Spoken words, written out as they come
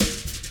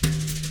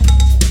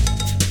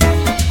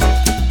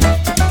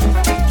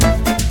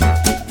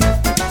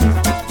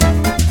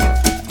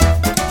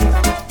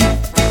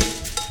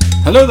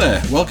Hello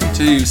there, welcome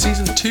to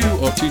Season 2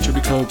 of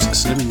TwoChubbyCubs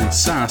Slimming and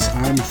Sass.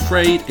 I'm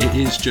afraid it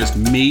is just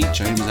me,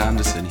 James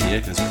Anderson, here,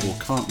 because Paul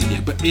can't be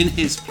here, but in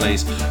his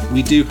place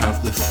we do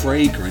have the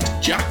fragrant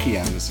Jackie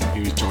Anderson,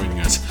 who's joining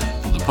us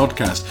for the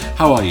podcast.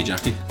 How are you,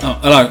 Jackie? Oh,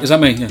 hello, is that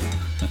me? Yeah.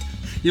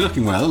 You're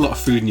looking well, a lot of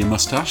food in your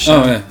moustache.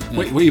 Oh, yeah.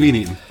 What have you been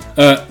eating?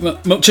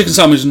 Chicken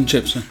sandwich and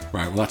chips. Yeah.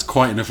 Right, well that's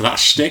quite enough of that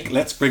shtick.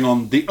 Let's bring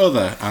on the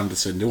other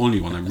Anderson, the only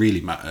one that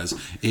really matters,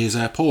 is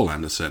Paul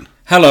Anderson.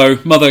 Hello,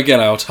 mother, get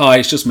out. Hi,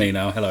 it's just me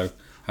now. Hello,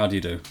 how do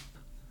you do?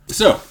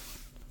 So,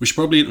 we should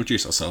probably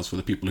introduce ourselves for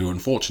the people who are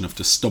unfortunate enough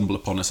to stumble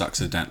upon us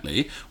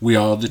accidentally. We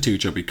are the Two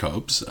Chubby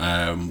Cubs.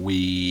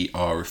 We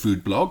are a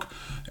food blog,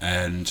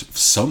 and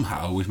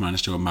somehow we've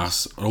managed to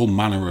amass all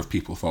manner of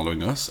people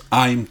following us.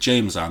 I'm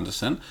James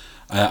Anderson.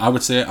 I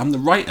would say I'm the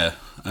writer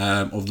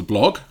of the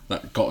blog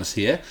that got us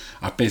here.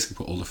 I basically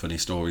put all the funny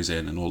stories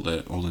in and all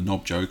the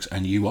knob jokes,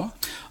 and you are?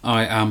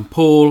 I am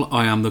Paul.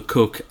 I am the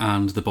cook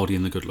and the body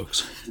and the good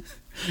looks.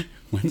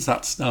 When's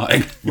that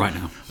starting? Right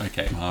now.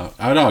 Okay, well,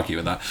 I would argue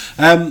with that.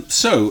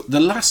 So, the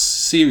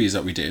last series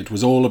that we did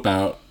was all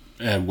about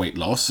weight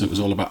loss. It was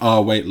all about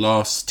our weight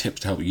loss,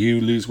 tips to help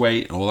you lose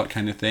weight, and all that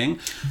kind of thing.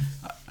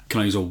 Can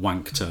I use a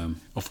wank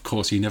term? Of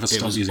course, you never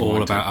stop using It was all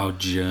wank about term. our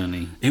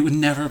journey. It was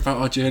never about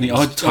our journey. It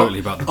was totally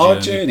about the Our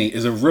journey. journey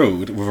is a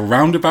road with a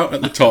roundabout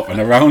at the top and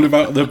a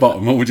roundabout at the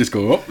bottom, and we just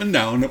go up and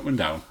down, up and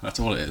down. That's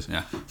all it is.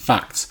 Yeah.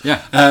 Facts.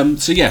 Yeah.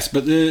 So yes,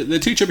 but the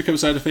Two Chubby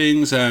Cubs side of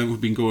things, we've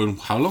been going,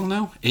 how long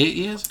now? 8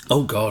 years?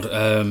 Oh, God. Do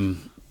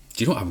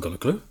you know what? I haven't got a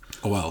clue.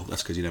 Oh, well,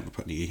 that's because you never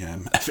put any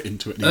effort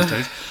into it these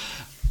days.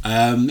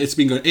 It's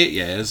been going 8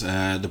 years.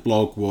 The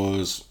blog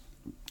was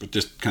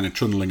just kind of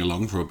trundling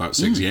along for about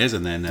 6 years,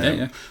 and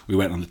then we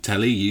went on the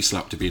telly. You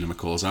slapped Davina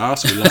McCall's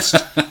arse.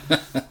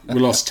 We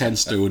lost 10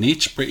 stone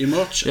each, pretty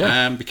much.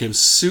 Yeah. Became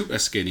super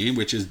skinny,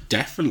 which is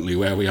definitely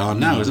where we are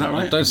now. Is that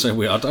right? Don't say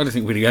we. I don't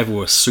think we ever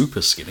were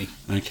super skinny.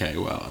 Okay,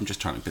 well, I'm just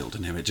trying to build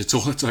an image. It's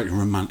like a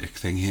romantic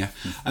thing here.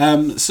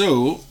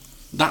 So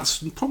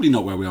that's probably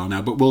not where we are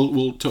now, but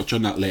we'll touch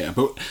on that later.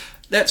 But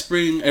let's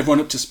bring everyone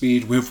up to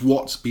speed with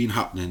what's been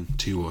happening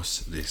to us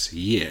this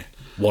year.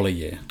 What a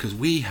year. Because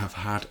we have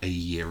had a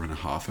year and a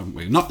half, haven't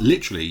we? Not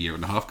literally a year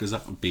and a half, because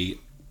that would be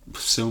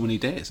so many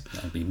days.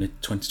 That would be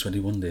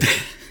mid-2021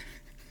 days.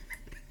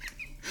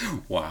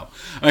 Wow.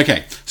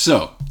 Okay,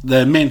 so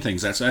the main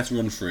things, let's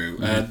run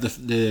through. At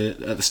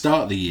the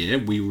start of the year,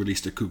 we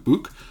released a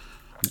cookbook.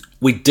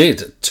 We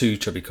did Two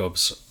Chubby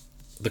Cubs,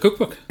 the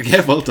cookbook.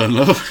 Yeah, well done,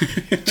 love.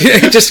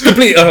 Just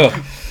complete.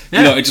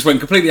 You know, it just went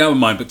completely out of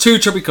my mind. But Two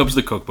Chubby Cubs,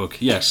 the cookbook,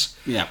 yes.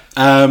 Yeah.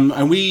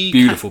 And we...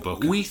 Beautiful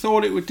book. We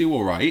thought it would do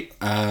all right.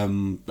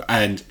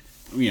 And,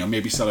 you know,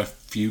 maybe sell a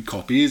few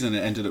copies, and it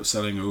ended up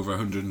selling over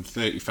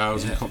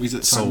 130,000 copies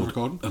at the time of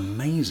recording.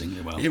 Amazingly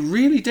well. It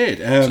really did.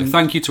 So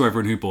thank you to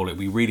everyone who bought it.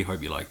 We really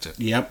hope you liked it.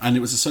 Yep, and it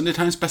was a Sunday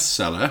Times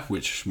bestseller,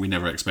 which we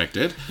never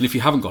expected. And if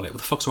you haven't got it,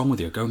 what the fuck's wrong with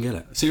you? Go and get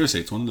it.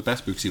 Seriously, it's one of the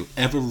best books you'll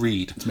ever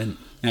read. It's mint.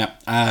 Yeah,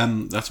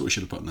 that's what we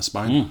should have put on the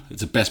spine.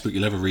 It's the best book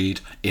you'll ever read.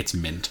 It's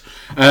mint.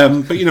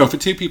 But, you know, for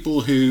two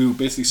people who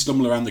basically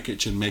stumble around the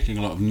kitchen making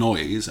a lot of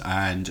noise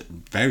and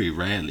very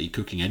rarely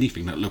cooking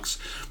anything that looks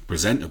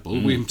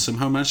presentable, we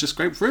somehow managed to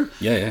scrape through.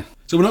 Yeah.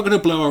 So we're not going to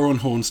blow our own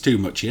horns too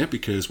much here,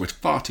 because we're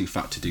far too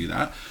fat to do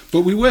that.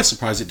 But we were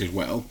surprised it did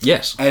well.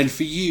 Yes. And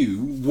for you,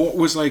 what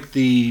was like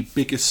the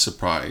biggest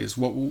surprise?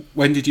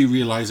 When did you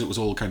realise it was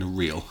all kind of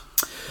real?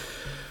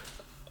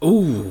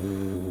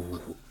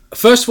 Ooh.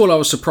 First of all, I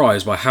was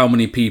surprised by how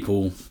many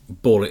people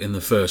bought it in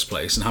the first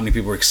place and how many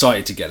people were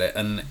excited to get it.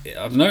 And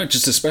I don't know,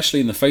 just especially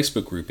in the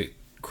Facebook group, it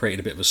created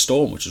a bit of a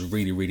storm, which was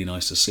really, really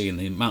nice to see. And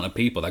the amount of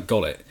people that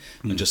got it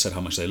and just said how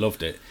much they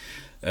loved it.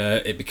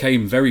 It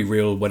became very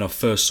real when I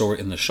first saw it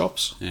in the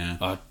shops. Yeah.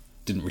 I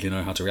didn't really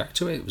know how to react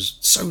to it. It was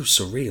so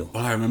surreal.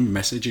 Well, I remember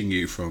messaging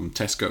you from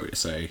Tesco to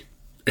say,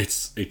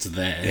 it's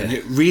there, and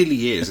it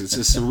really is. It's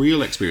a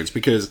surreal experience,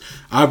 because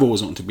I've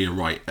always wanted to be a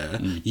writer.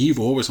 You've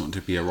always wanted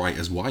to be a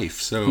writer's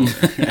wife, so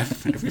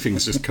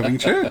everything's just coming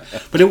true.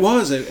 But it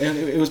was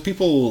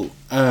people,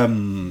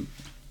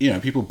 you know,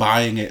 people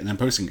buying it and then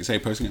posting it in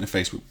a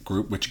Facebook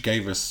group, which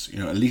gave us, you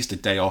know, at least a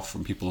day off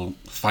from people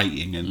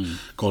fighting and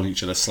calling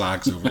each other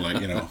slags over,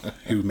 like, you know,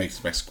 who makes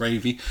the best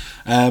gravy,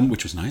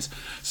 which was nice.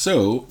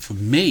 So for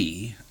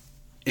me,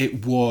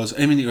 it was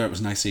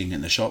nice seeing it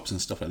in the shops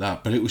and stuff like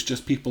that, but it was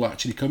just people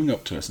actually coming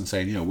up to us and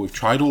saying, you know, we've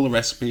tried all the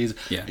recipes,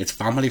 it's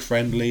family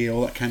friendly,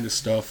 all that kind of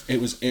stuff.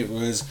 It was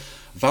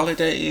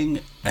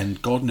validating,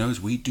 and God knows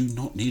we do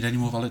not need any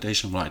more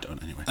validation. Well, I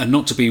don't anyway. And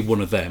not to be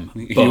one of them,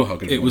 You but are gonna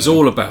be it one was of them.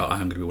 all about, I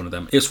am going to be one of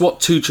them. It's what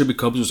Two Chubby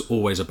Cubs was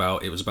always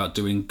about. It was about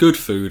doing good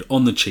food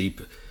on the cheap,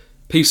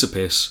 piece of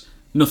piss,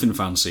 nothing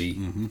fancy,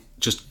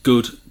 just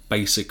good,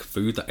 basic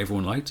food that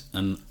everyone liked.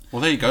 And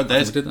Well, there you go.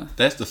 There's we did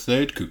that. the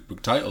third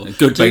cookbook title.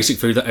 Good basic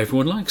food that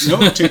everyone likes.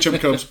 No, Two Chubby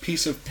Cubs,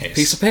 piece of piss.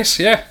 Piece of piss,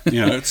 yeah.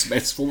 You know,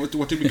 it's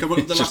what did we come up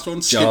with the last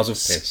one? Jars of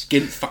piss.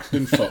 Skint, fact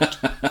and fucked.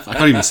 I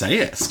can't even say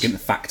it. Skin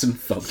fact and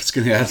fucked.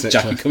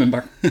 Jackie coming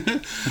back.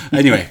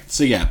 Anyway,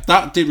 so yeah,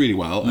 that did really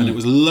well, and it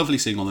was lovely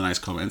seeing all the nice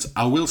comments.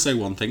 I will say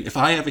one thing: if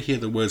I ever hear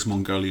the words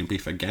Mongolian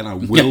beef again, I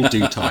will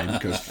do time,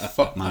 because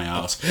fuck my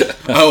ass.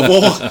 Out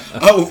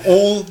of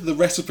all the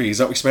recipes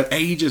that we spent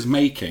ages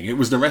making, it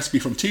was the recipe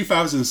from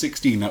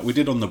 2016 that we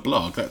did on the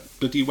blog that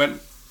bloody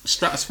went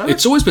stratospheric.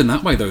 It's always been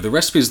that way, though. The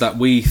recipes that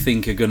we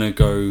think are going to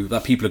go,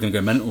 that people are going to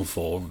go mental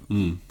for,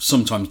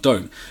 sometimes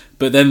don't.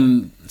 But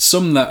then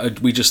some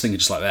that we just think are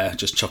just like, there,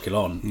 just chuck it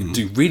on,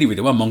 do really,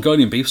 really well.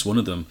 Mongolian beef's one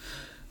of them.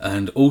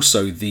 And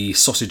also the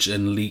sausage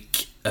and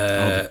leek.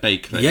 The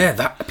bake thing. Yeah,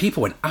 that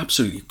people went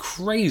absolutely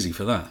crazy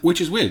for that. Which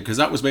is weird, because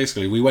that was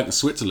basically, we went to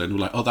Switzerland, we're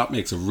like, oh, that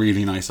makes a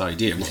really nice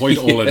idea. We hoid it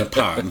all in a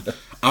pan.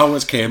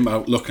 Ours came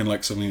out looking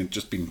like something had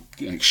just been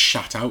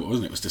shat out,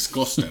 wasn't it? It was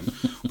disgusting.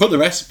 Put the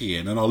recipe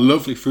in, and our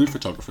lovely food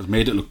photographers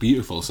made it look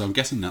beautiful. So I'm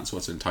guessing that's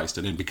what's enticed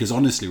it in. Because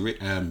honestly,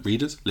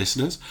 readers,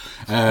 listeners,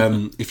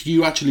 if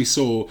you actually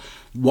saw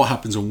what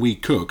happens when we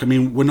cook, I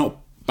mean, we're not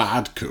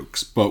bad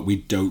cooks, but we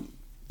don't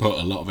put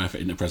a lot of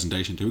effort into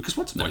presentation too, because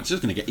what's the point? It's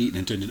just going to get eaten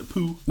and turned into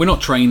poo. We're not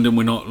trained, and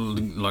we're not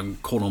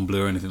like cordon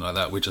bleu or anything like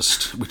that. We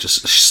just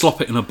slop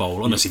it in a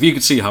bowl. Honestly, if you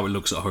could see how it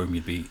looks at home,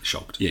 you'd be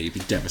shocked. Yeah, you'd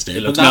be devastated.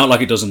 It looks out like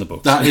it does in the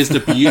book. That is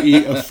the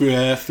beauty of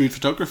food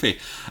photography.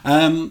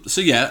 So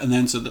yeah, and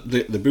then so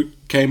the book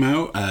came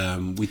out.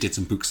 We did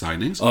some book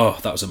signings. Oh,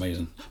 that was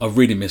amazing. I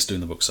really missed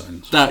doing the book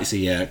signings.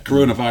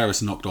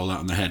 Coronavirus knocked all that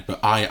on the head, but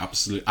I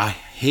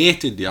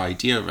hated the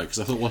idea of it, because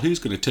I thought, well, who's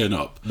going to turn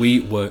up? We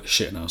were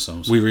shitting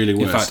ourselves. We really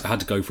were. In fact, I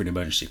had to go for an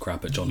emergency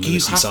crap at John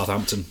Lewis in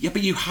Southampton. Yeah,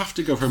 but you have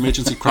to go for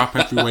emergency crap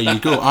everywhere you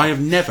go. I have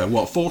never,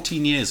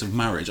 14 years of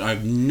marriage,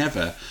 I've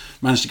never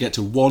managed to get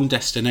to one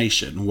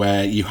destination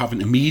where you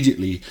haven't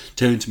immediately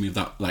turned to me with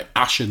that like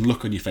ashen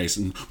look on your face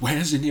and,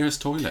 where's the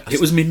nearest toilet? It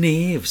was my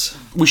nerves.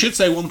 We should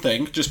say one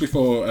thing just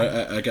before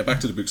I get back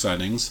to the book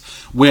signings.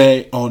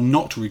 We are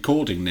not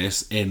recording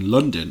this in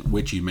London,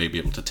 which you may be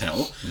able to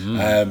tell.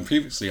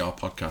 Previously, our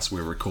podcast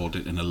were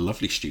recorded in a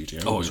lovely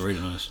studio. Oh, it was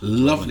really nice.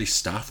 Lovely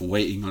staff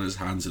waiting on his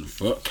hands and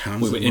foot.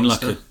 We were in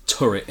like a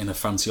turret in a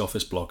fancy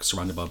office block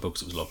surrounded by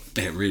books. It was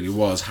lovely. It really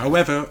was.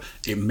 However,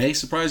 it may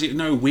surprise you to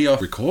know we are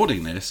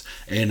recording this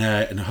in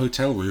a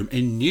hotel room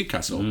in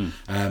Newcastle.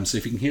 So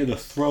if you can hear the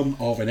thrum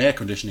of an air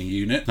conditioning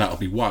unit, that'll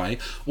be why.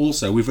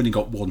 Also, we've only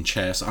got one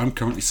chair, so I'm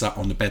currently sat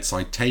on the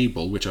bedside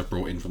table, which I've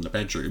brought in from the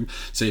bedroom.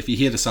 So if you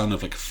hear the sound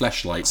of like a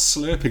fleshlight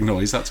slurping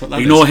noise, that's what that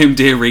is. Ignore him,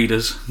 dear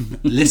readers.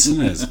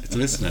 Listeners.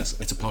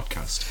 It's a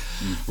podcast.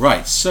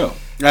 Right, so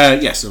so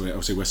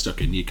obviously we're stuck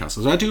in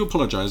Newcastle. So I do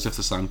apologise if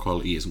the sound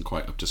quality isn't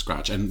quite up to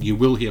scratch, and you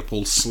will hear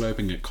Paul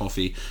slurping at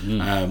coffee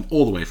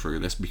all the way through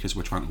this, because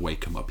we're trying to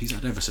wake him up. He's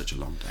had ever such a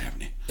long day,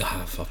 haven't he?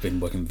 I've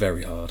been working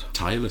very hard.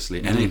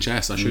 Tirelessly.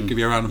 NHS, I should give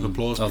you a round of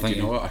applause, but thank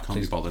you know you. what? I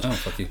can't be bothered. Oh,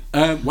 fuck you.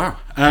 Wow.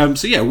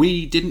 So yeah,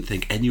 we didn't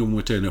think anyone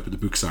would turn up at the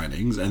book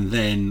signings, and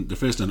then the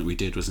first one that we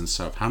did was in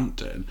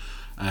Southampton.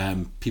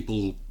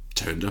 People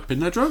turned up in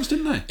their droves,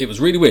 didn't they? It was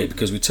really weird,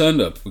 because we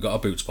turned up, we got our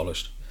boots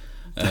polished.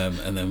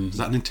 And then is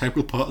that an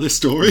integral part of this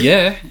story?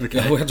 Yeah.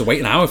 Okay. We had to wait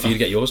an hour for you to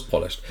get yours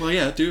polished. Well,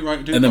 yeah, do it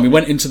right. And then we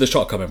went into the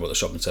shop. I can't remember what the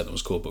shopping centre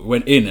was called, but we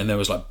went in and there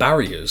was like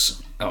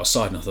barriers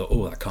outside, and I thought,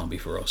 oh, that can't be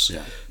for us.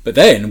 Yeah. But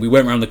then we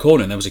went around the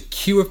corner and there was a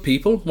queue of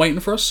people waiting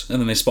for us, and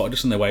then they spotted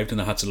us and they waved,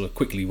 and I had to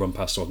quickly run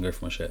past so I can go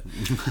for my shit.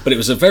 But it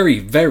was a very,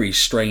 very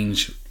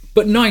strange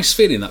but nice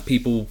feeling that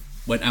people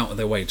went out of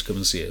their way to come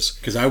and see us.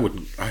 Because I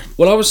wouldn't.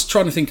 Well, I was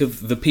trying to think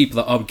of the people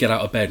that I would get out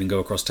of bed and go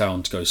across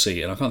town to go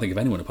see, and I can't think of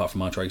anyone apart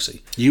from our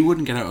Tracy. You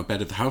wouldn't get out of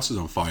bed if the house was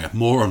on fire.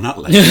 More on that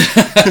later.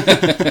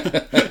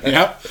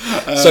 Yeah.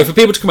 So for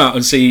people to come out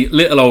and see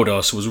little old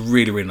us was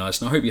really, really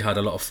nice, and I hope you had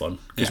a lot of fun,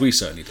 because we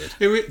certainly did.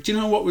 Do you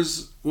know what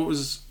was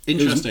interesting?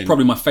 It was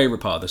probably my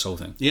favourite part of this whole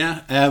thing.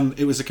 Yeah.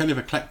 It was a kind of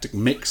eclectic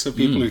mix of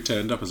people who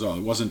turned up as well.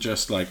 It wasn't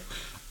just like,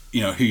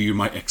 who you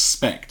might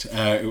expect.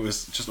 It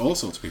was just all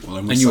sorts of people.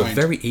 And you were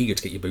very eager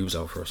to get your boobs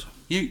out for us.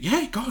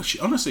 Yeah, gosh,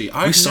 honestly.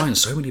 We signed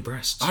so many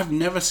breasts. I've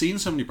never seen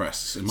so many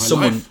breasts in my life.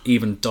 Someone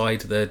even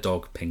dyed their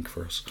dog pink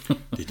for us.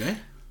 Did they?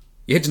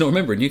 Yeah, do you not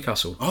remember in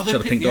Newcastle? Oh, she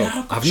had a pink dog.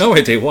 Yeah, I have no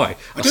idea why.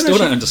 I still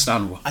don't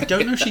understand why. I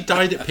don't know if she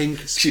dyed it pink.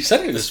 She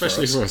said it was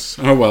especially for us.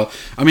 Oh, well.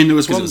 I mean, there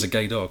was one. It was a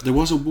gay dog. There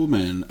was a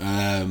woman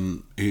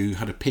who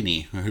had a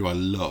pinny, who I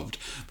loved,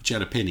 but she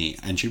had a pinny,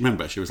 and she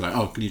was like,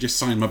 oh, can you just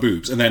sign my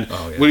boobs? And then,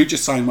 will you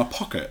just sign my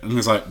pocket? And I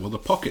was like, well, the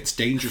pocket's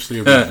dangerously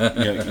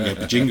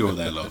a jingle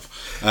there, love.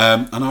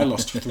 And I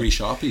lost 3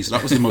 Sharpies.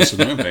 That was the most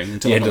annoying thing.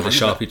 The end of the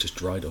Sharpie just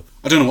dried up.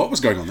 I don't know what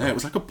was going on there. It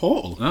was like a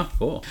portal. Ah,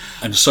 cool.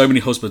 And so many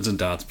husbands and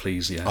dads,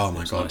 please, yeah. Oh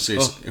my God. Nice.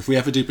 If we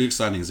ever do book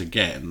signings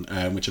again,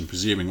 which I'm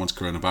presuming once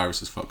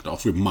coronavirus is fucked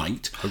off, we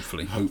might.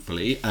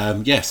 Hopefully.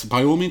 Yes,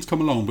 by all means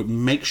come along, but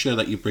make sure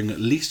that you bring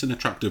at least an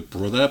attractive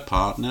brother,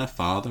 partner,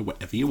 father,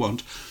 whatever you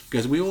want,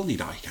 because we all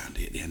need eye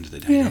candy at the end of the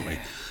day, don't we?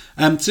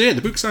 So yeah,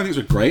 the book signings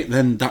were great.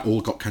 Then that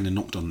all got kind of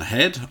knocked on the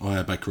head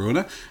by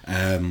Corona.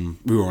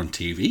 We were on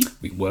TV.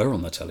 We were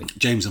on the telly.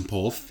 James and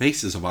Paul,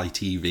 faces of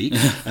ITV,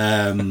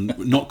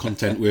 not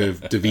content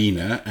with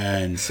Davina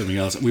and something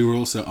else. We were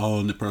also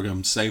on the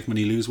programme Save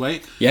Money, Lose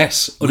Weight.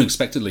 Yes,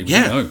 unexpectedly.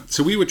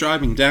 So we were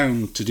driving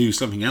down to do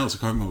something else. I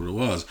can't remember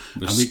what it was.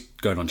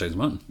 Going on James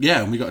Martin.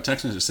 Yeah, and we got a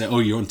text message to say, "Oh,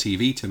 you're on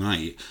TV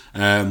tonight.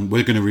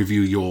 We're going to review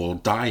your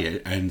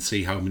diet and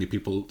see if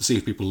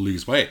people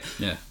lose weight."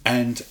 Yeah,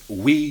 and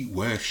we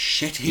were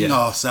shitting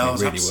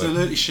ourselves, really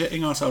absolutely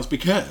shitting ourselves,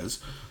 because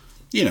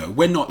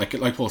we're not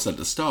like Paul said at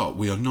the start.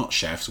 We are not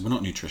chefs. We're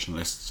not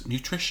nutritionists.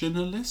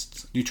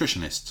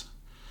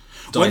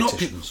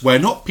 We're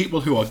not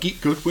people who are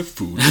geek good with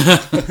food.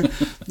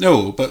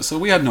 No, but so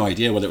we had no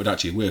idea whether it would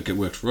actually work. It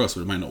worked for us,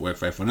 but it might not work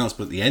for everyone else.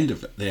 But at the end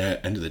of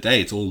the day,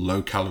 it's all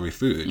low calorie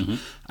food. Mm-hmm.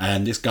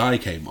 And this guy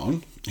came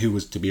on who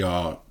was to be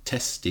our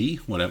testy,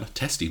 not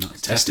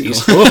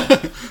testes.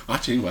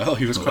 Actually, well,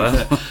 he was quite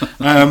there.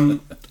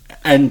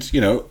 And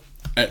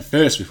at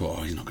first we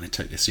thought, he's not going to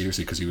take this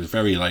seriously, because he was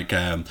very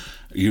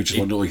you just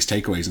wanted all these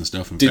takeaways and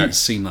stuff. And didn't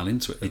seem that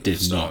into it. It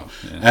did not.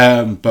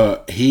 Yeah.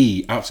 But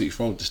he absolutely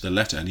followed just the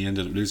letter, and he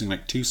ended up losing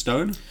 2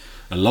 stone,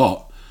 a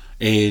lot.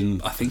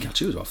 I think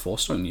actually it was about 4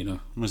 stone.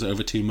 Was it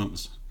over 2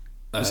 months?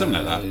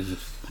 Something like that.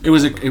 It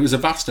was a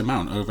vast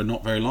amount over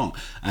not very long.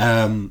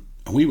 And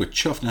we were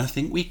chuffed, and I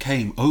think we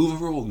came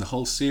overall in the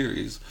whole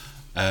series.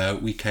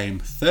 We came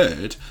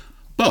 3rd,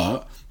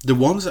 but the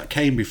ones that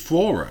came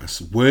before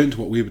us weren't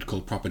what we would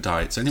call proper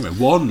diets. Anyway,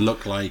 one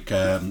looked like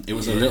it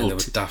was a little. There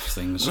were daft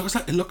things. What was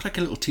that? It looked like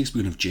a little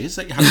teaspoon of jizz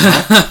that you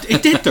had.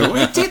 It did though.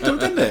 It did though,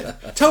 didn't it?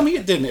 Tell me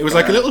it didn't. It was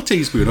like a little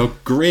teaspoon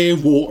of grey,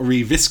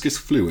 watery, viscous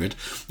fluid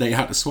that you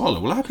had to swallow.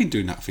 Well, I've been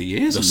doing that for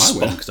years. The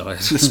spunk diet.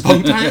 The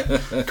spunk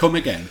diet. Come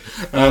again.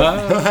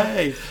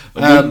 Hey.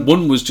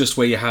 One was just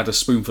where you had a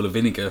spoonful of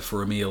vinegar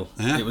for a meal.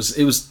 Yeah. It was.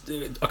 I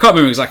can't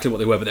remember exactly what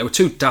they were, but there were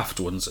 2 daft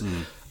ones.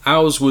 Mm.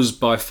 Ours was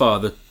by far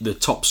the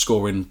top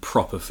scoring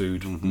proper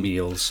food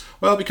meals.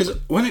 Well, because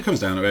when it comes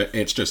down to it,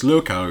 it's just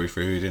low calorie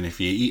food, and if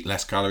you eat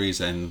less calories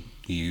than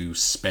you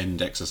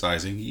spend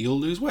exercising, you'll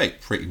lose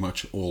weight pretty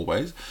much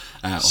always.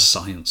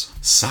 Science,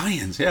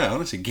 yeah.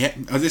 Honestly,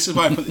 this is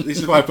why I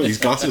put these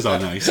glasses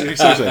on now.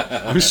 Seriously,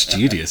 I'm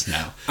studious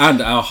now.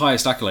 And our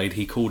highest accolade,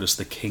 he called us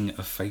the king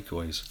of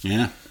fakeaways.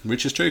 Yeah,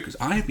 which is true, because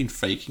I have been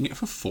faking it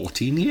for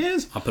 14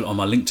 years. I put it on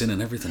my LinkedIn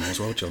and everything as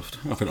well, chuffed.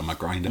 I put it on my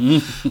grinder.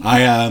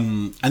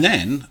 And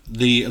then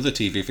the other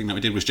TV thing that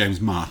we did was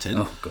James Martin.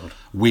 Oh God.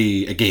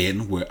 We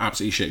again were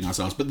absolutely shitting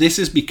ourselves, but this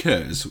is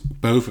because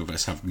both of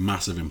us have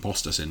massive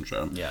imposter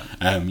syndrome. Yeah.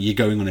 You're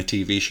going on a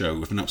TV show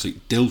with an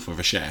absolute dilf of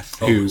a chef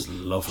who was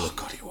lovely. Oh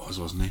God, he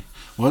wasn't he?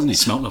 Wasn't he?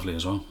 Smelled lovely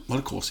as well. Well,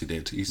 of course he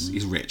did.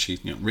 He's rich.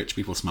 Rich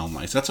people smell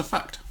nice. That's a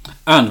fact.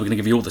 And we're going to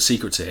give you all the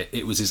secrets here.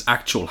 It was his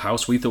actual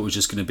house. We thought it was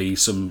just going to be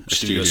some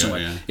studio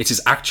somewhere. Yeah. It's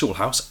his actual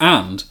house,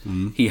 and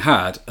he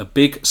had a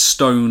big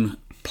stone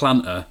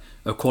planter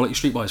of Quality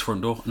Street by his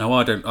front door. No,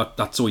 I don't.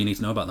 That's all you need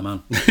to know about the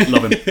man.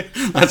 Love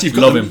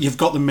him. You've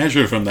got the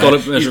measure from there.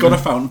 He's got a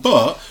fountain,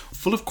 but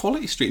full of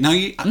Quality Street. Now,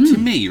 to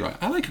me, right,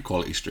 I like a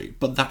Quality Street,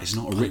 but that is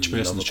not a rich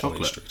person's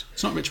chocolate.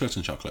 It's not a rich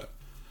person's chocolate.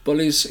 Well,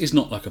 he's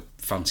not like a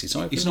fancy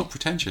type. He's not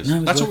pretentious.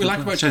 No, that's what we like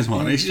about James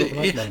Martin.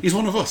 He's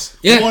one of us.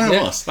 Yeah, one of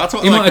us. That's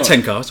what he might have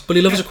 10 cars, but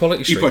he loves a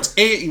Quality Street. He puts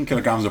 18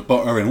 kilograms of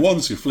butter in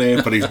one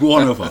souffle, but he's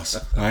one of us,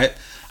 right?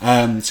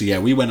 So yeah,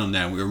 we went on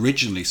there. We were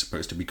originally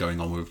supposed to be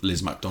going on with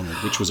Liz MacDonald,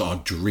 which was our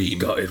dream.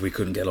 God, if we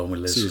couldn't get on with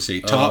Liz.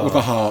 Seriously, Tart with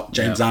a Heart,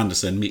 James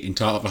Anderson meeting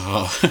Tart with a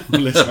Heart,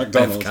 Liz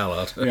MacDonald.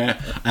 Callard.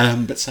 Yeah,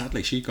 but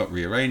sadly she got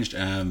rearranged.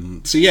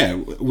 So yeah,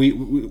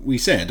 we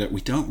said that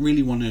we don't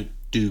really want to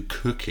do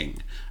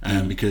cooking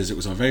because it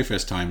was our very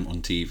first time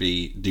on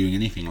TV doing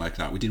anything like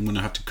that. We didn't want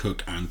to have to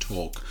cook and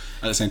talk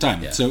at the same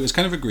time. Yeah. So it was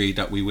kind of agreed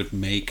that we would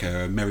make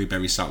a Mary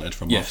Berry salad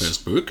from our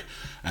first book,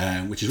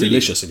 which is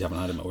delicious if you haven't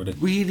had it already.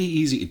 Really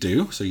easy to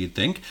do, so you'd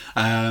think.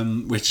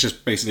 Which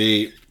just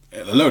basically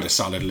a load of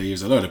salad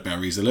leaves, a load of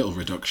berries, a little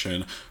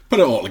reduction,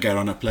 put it all together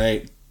on a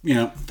plate.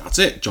 That's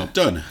it. Job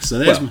done. So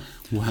there's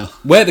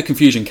where the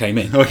confusion came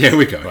in. Oh, here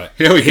we go. Right.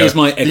 Here we go. Here's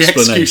my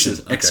explanation.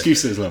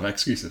 Excuses, love.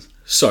 Excuses.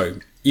 So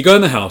you go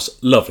in the house,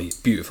 lovely,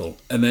 beautiful,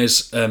 and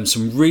there's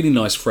some really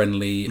nice,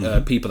 friendly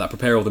people that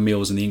prepare all the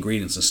meals and the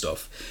ingredients and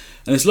stuff.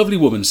 And this lovely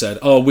woman said,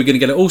 "Oh, we're going to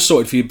get it all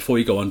sorted for you before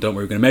you go on. Don't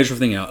worry, we're going to measure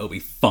everything out. It'll be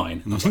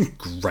fine." And I was like,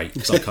 "Great,"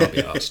 because I can't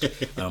be asked.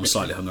 I'm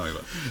slightly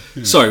hungover.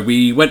 So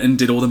we went and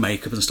did all the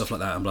makeup and stuff like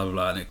that, and blah blah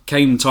blah. And it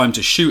came time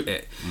to shoot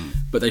it,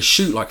 but they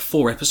shoot like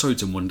 4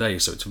 episodes in one day,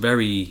 so it's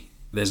very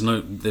there's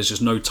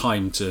just no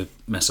time to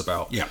mess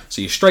about. Yeah.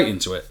 So you're straight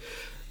into it.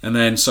 And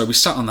then, so we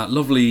sat on that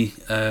lovely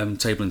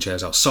table and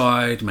chairs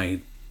outside,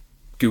 made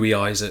gooey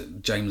eyes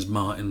at James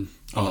Martin.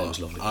 Oh, it was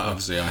lovely.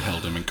 Obviously, I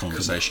held him in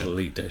conversation.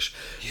 Complete dish.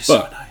 You're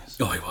so nice.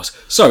 Oh, he was.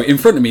 So, in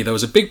front of me, there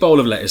was a big bowl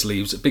of lettuce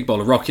leaves, a big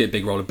bowl of rocket, a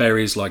big roll of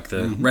berries, like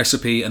the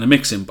recipe, and a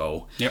mixing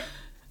bowl. Yep.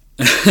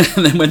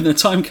 And then when the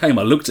time came,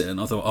 I looked at it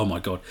and I thought, oh my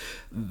God,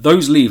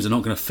 those leaves are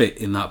not going to fit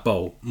in that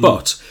bowl.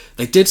 But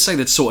they did say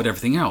they'd sorted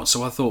everything out.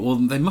 So I thought, well,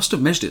 they must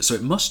have measured it, so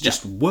it must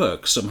just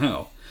work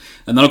somehow.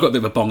 And then I've got a bit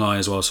of a bong eye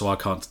as well, so I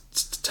can't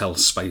tell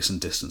space and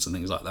distance and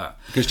things like that.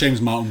 Because James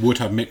Martin would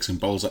have mixing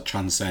bowls that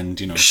transcend,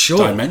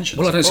 sure. dimensions.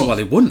 Well, I don't see why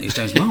they wouldn't. He's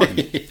James Martin.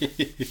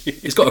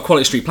 He's got a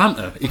Quality Street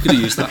planter. He could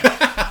have used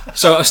that.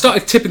 So I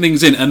started tipping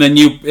things in, and then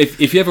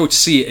if you ever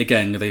see it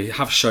again, they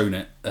have shown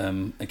it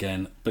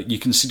again, but you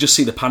can just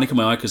see the panic in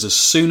my eye, because as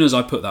soon as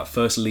I put that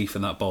first leaf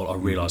in that bowl, I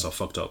realised I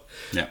fucked up.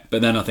 Yeah.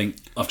 But then I think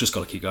I've just got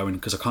to keep going,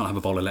 because I can't have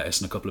a bowl of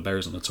lettuce and a couple of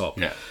berries on the top.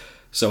 Yeah.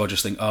 So I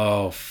just think,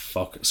 oh,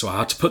 fuck. So I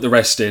had to put the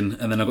rest in,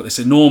 and then I've got this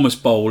enormous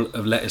bowl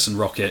of lettuce and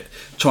rocket,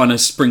 trying to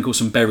sprinkle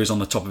some berries on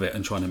the top of it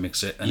and trying to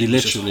mix it. And you it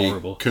was just literally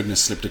horrible. couldn't have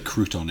slipped a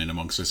crouton in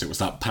amongst us. It was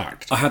that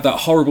packed. I had that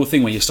horrible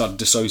thing where you start to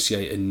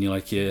dissociate and you're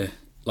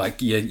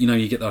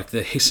you get like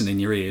the hissing in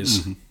your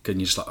ears, and you're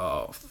just like,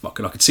 oh, fuck.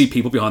 And I could see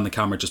people behind the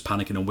camera just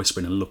panicking and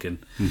whispering and looking.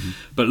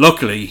 But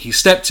luckily, he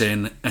stepped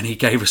in and he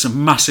gave us a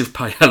massive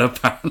paella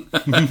pan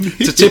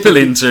to tip it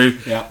into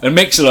and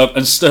mix it up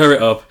and stir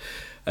it up.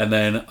 And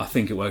then I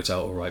think it worked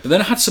out all right. But then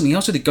I had something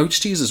else with the goat's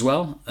cheese as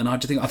well. And I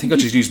think I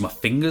just used my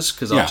fingers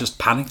because I just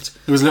panicked.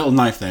 There was a little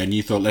knife there and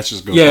you thought, let's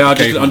just go. Yeah, I'm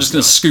just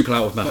going to scoop it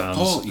out with my hands.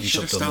 Oh, you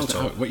should have styled it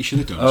out. What you should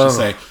have done is just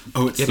say,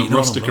 it's the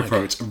rustic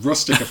approach. A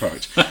rustic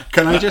approach.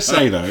 Can I just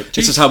say, though...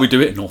 This is how we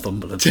do it in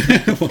Northumberland.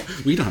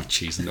 We don't have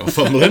cheese in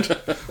Northumberland.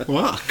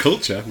 What a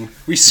culture.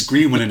 We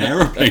scream when an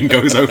aeroplane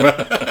goes over.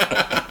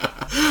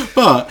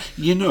 But,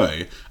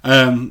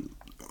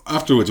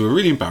 afterwards, we were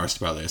really embarrassed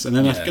about this, and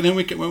then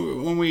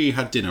when we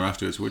had dinner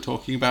afterwards, we were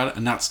talking about it,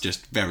 and that's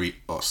just very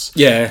us.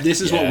 Yeah, this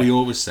is what we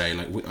always say.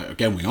 We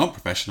aren't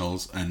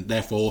professionals, and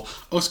therefore,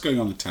 us going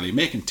on the telly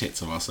making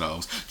tits of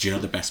ourselves. Do you know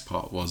the best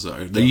part was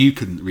though that you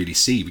couldn't really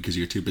see because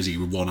you were too busy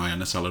with one eye on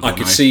the salad. I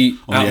could see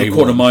out the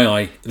corner of my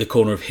eye, the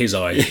corner of his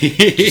eye,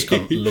 just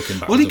kind of looking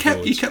back. Well, he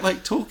kept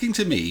like talking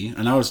to me,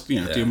 and I was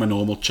doing my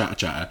normal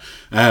chatter,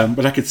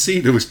 but I could see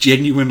there was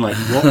genuine what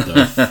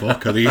the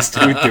fuck are these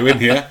two doing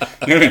here?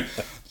 You know what I mean?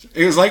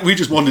 It was like we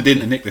just wandered in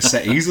to nick the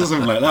settees or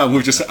something like that, and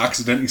we just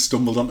accidentally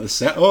stumbled onto the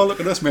set. Oh, look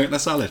at us making a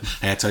salad.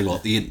 Hey, I tell you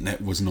what, the internet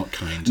was not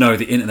kind. No,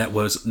 the internet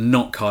was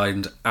not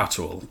kind at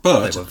all.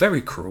 But they were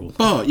very cruel.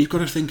 But you've got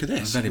to think of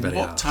this. Very, very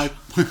harsh.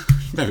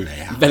 Very, very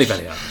harsh. Very,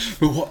 very harsh.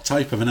 But what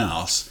type of an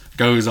arse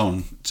goes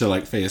on to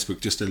Facebook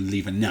just to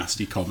leave a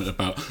nasty comment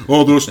about,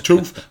 there's two...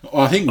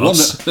 I think one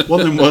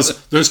of them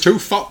was, there's two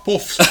fat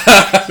puffs.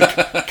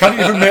 Can't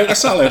even make a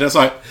salad. I was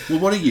like, well,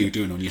 what are you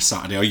doing on your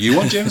Saturday? Are you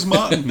on James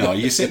Martin? No,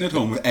 you're sitting at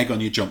home with egg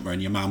on your jumper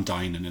and your mum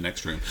dying in the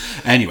next room.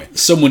 Anyway.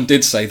 Someone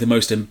did say the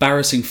most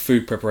embarrassing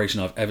food preparation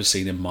I've ever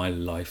seen in my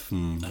life.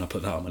 And I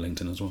put that on my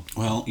LinkedIn as well.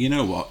 Well, you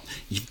know what?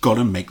 You've got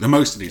to make the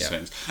most of these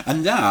things.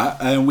 And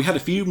that, we had a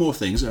few more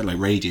things, like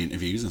radio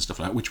interviews and stuff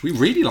like that, which we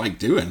really like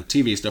doing,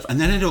 TV stuff.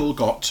 And then it all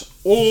got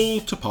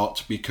all to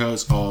pot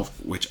because of,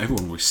 which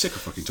everyone was sick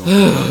of fucking talking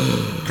about,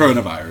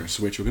 coronavirus,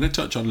 which we're going to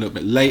touch on a little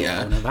bit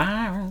later.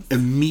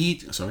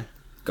 Coronavirus. Sorry?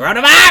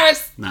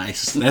 Coronavirus!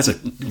 Nice. There's a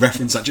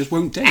reference that just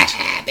won't date.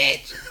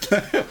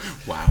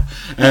 Wow.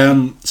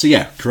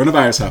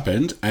 Coronavirus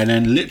happened, and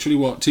then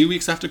literally, 2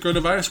 weeks after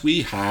coronavirus,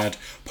 we had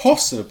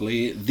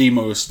possibly the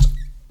most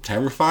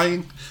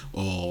terrifying,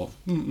 or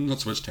not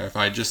so much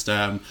terrifying, just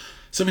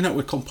something that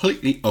would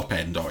completely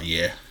upend our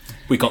year.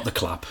 We got the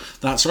clap.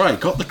 That's right,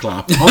 got the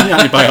clap on the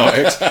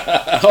antibiotics,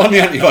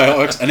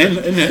 and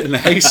in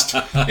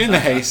the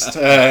haste,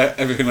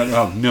 everything went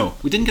wrong. No,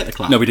 we didn't get the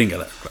clap. No, we didn't get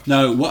that.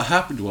 No, what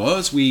happened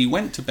was we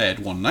went to bed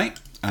one night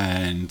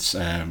and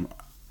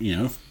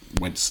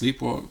went to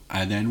sleep,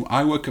 and then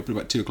I woke up at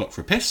about 2 o'clock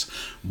for a piss.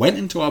 Went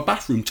into our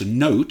bathroom to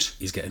note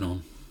he's getting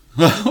on.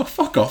 Oh,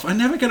 fuck off. I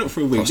never get up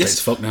for a week. Prostate's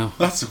fucked now.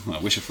 I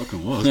wish I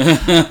fucking was.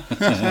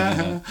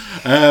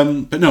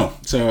 But no,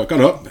 so I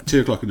got up at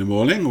 2 o'clock in the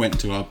morning, went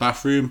to our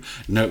bathroom,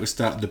 noticed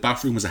that the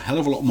bathroom was a hell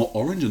of a lot more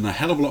orange and a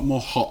hell of a lot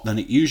more hot than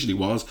it usually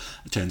was.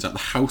 It turns out the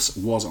house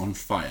was on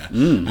fire.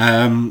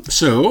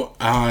 So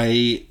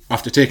I,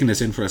 after taking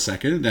this in for a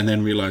second and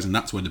then realising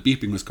that's where the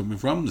beeping was coming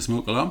from, the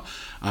smoke alarm,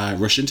 I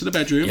rushed into the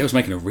bedroom. Yeah, it was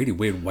making a really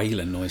weird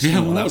wailing noise. Yeah,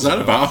 what was that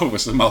about? I thought it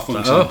was a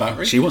malfunction of the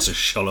battery. She wants to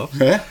shut up.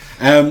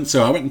 Yeah.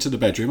 So I went into the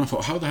bedroom. I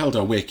thought, how the hell do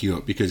I wake you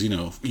up? Because,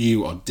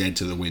 you are dead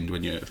to the wind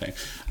when you're at a thing.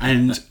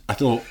 And I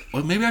thought,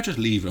 well, maybe I just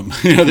leave him.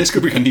 This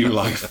could be a new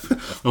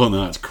life. Oh,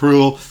 no, that's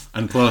cruel.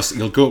 And plus,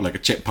 you'll go up like a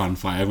chip pan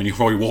fire when you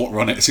throw water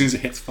on it. As soon as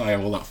it hits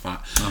fire, all that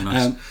fat. Oh,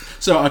 nice.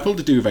 So I pulled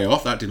the duvet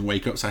off. That didn't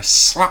wake up. So I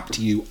slapped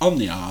you on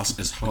the arse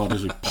as hard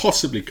as we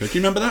possibly could. You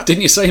remember that?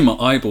 Didn't you say my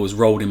eyeballs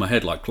rolled in my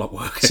head like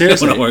clockwork?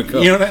 Seriously? When I woke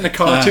up. You know that in a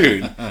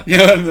cartoon?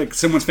 Like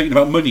someone's thinking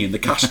about money and the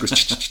cash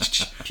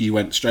goes... You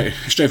went straight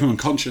from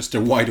unconscious to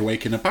wide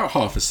awake in about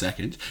half a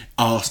second.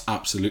 Arse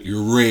absolutely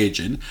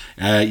raging.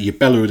 You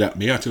bellowed at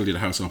me. I told you the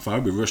house on fire.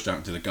 We rushed out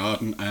into the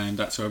garden, and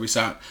that's where we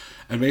sat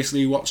and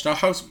basically watched our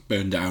house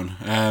burn down.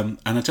 And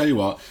I tell you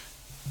what,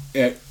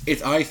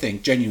 I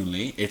think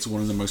genuinely it's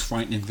one of the most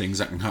frightening things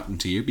that can happen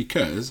to you,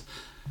 because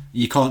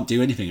you can't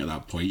do anything at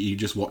that point. You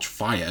just watch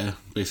fire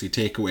basically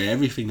take away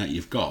everything that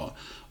you've got,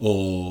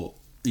 or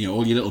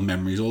all your little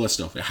memories, all that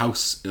stuff. A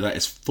house that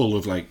is full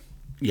of like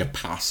your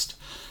past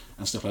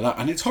and stuff like that,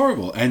 and it's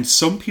horrible. And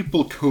some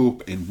people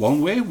cope in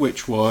one way,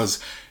 which was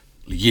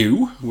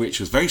which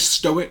was very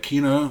stoic.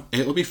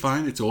 It'll be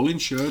fine. It's all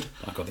insured.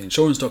 I got the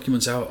insurance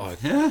documents out.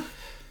 Yeah.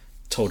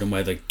 Told him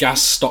where the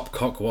gas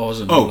stopcock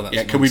was and all of that.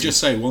 Yeah, can we just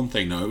say one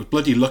thing though? It was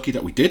bloody lucky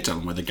that we did tell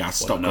them where the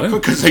gas stopcock,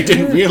 because they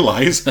didn't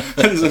realise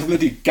there's a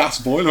bloody gas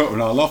boiler up in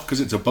our loft because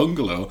it's a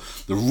bungalow.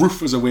 The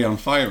roof was away on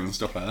fire and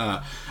stuff like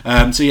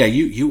that. So yeah,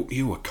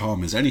 you were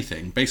calm as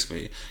anything.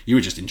 Basically, you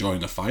were just enjoying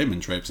the firemen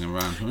traipsing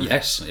around. Weren't you?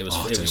 Yes, it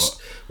was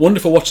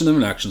wonderful watching them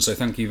in action. So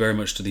thank you very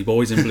much to the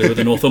boys in blue of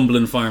the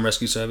Northumberland Fire and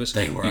Rescue Service.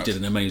 They did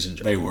an amazing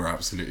job. They were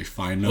absolutely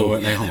fine.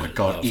 Oh my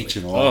god, lovely. Each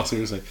and all,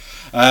 seriously.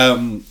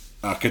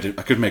 I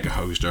could make a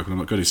hose joke, but I'm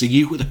not going to. So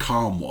you were the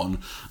calm one.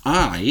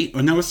 I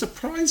was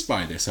surprised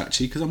by this,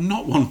 actually, because I'm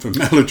not one for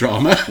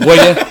melodrama.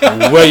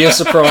 Were you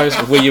surprised?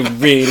 Were you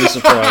really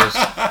surprised?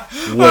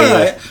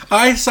 Alright,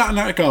 I sat in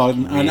that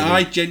garden, and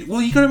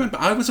well, you got to remember,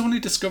 I was the one who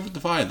discovered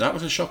the fire. That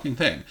was a shocking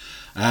thing.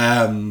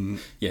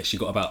 Yes, you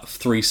got about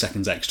 3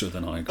 seconds extra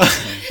than I got.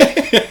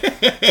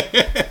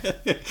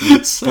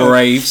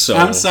 Brave soul.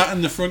 I'm sat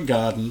in the front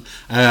garden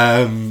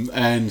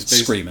and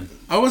screaming.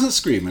 I wasn't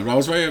screaming, but I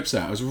was very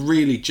upset. I was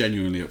really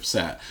genuinely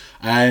upset.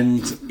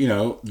 And,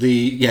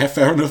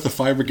 fair enough, the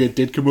fire brigade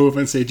did come over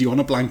and say, do you want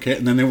a blanket?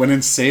 And then they went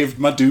and saved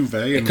my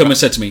duvet. They come and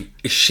said to me,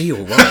 is she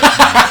all right?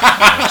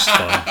 It's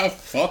fine.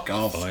 Fuck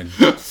off. Fine.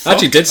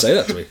 Actually did say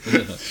that to me.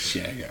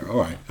 Yeah, all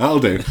right. That'll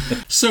do.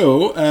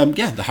 So,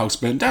 the house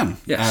burnt down.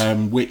 Yes.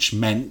 Which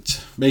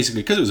meant,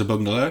 basically, because it was a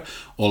bungalow,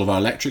 all of our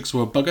electrics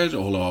were buggered,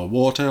 all our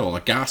water, all our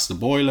gas, the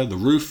boiler, the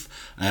roof.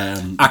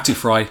 Active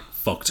fry.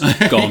 Fucked.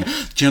 Gone.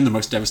 Do you know the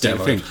most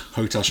devastating thing?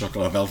 Hotel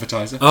Chocolat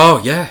Velvetizer.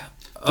 Oh, yeah.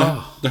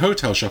 The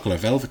Hotel Chocolat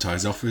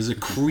Velvetizer offers a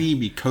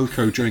creamy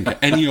cocoa drink at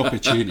any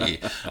opportunity,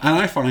 and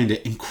I find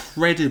it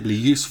incredibly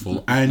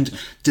useful and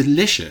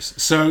delicious.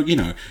 So,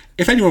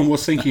 if anyone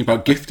was thinking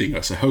about gifting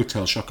us a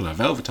Hotel Chocolat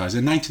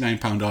Velvetizer, £99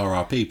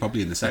 RRP,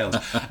 probably in the sales,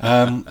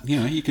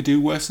 you could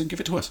do worse than give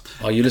it to us.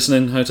 Are you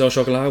listening, Hotel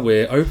Chocolat?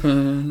 We're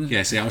open.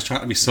 Yeah, see, I was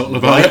trying to be subtle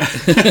about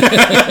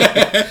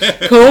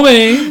it. Call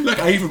me. Look,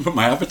 I even put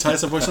my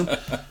advertiser voice on.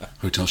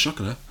 Hotel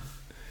Chocolat.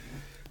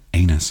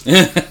 Anus.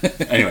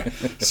 Anyway,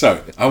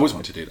 so I always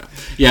wanted to do that.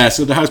 Yeah,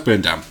 so the house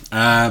burned down,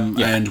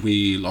 and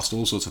we lost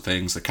all sorts of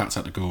things. The cats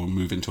had to go and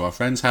move into our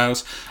friend's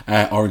house.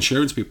 Our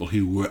insurance people,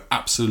 who were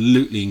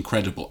absolutely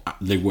incredible,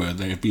 they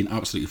have been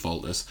absolutely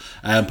faultless,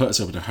 put us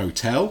up at a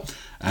hotel,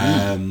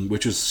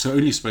 which was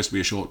only supposed to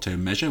be a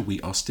short-term measure. We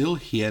are still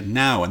here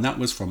now, and that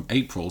was from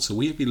April. So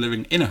we have been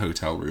living in a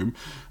hotel room.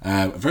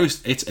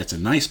 It's a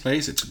nice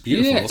place. It's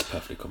beautiful. Yeah, it's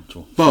perfectly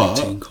comfortable.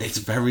 But it's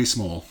very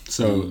small.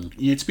 So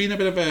it's been a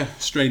bit of a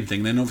strange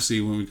thing. Then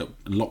obviously when we got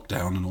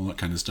lockdown and all that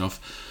kind of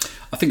stuff.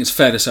 I think it's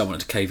fair to say I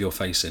wanted to cave your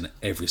face in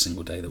every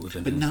single day that we've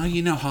been But here. now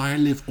you know how I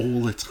live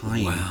all the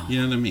time. Wow.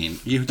 You know what I mean?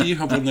 You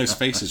have one of those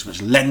faces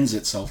which lends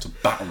itself to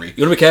battery.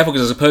 You want to be careful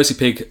because there's a Percy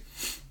Pig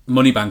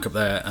money bank up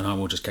there, and I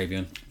will just cave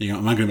you in.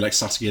 Am I going to be like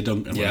Saskia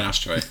Duncan with an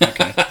ashtray?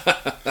 Okay.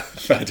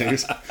 Fair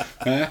dues.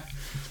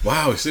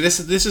 Wow, so this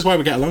is why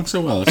we get along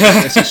so well.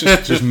 It's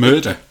just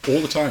murder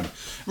all the time.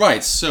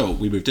 Right, so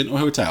we moved into a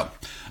hotel.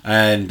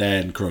 And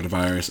then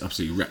coronavirus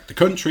absolutely wrecked the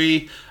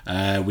country.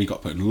 We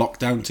got put in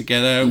lockdown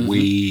together.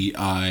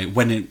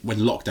 When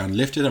lockdown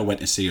lifted, I went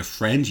to see a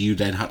friend. You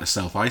then had to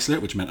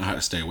self-isolate, which meant I had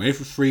to stay away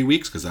for 3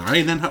 weeks because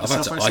I then had to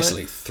self-isolate. I've had to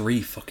isolate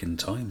 3 fucking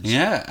times.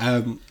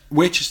 Yeah,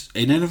 which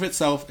in and of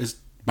itself is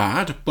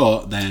bad,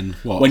 but then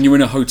what? When you're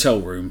in a hotel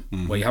room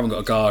where you haven't got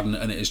a garden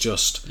and it is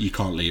just... You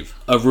can't leave.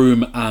 A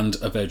room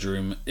and a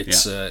bedroom.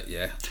 It's,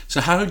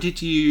 So how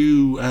did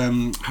you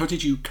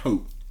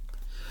cope?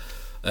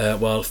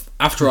 Well,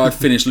 after I'd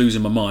finished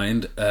losing my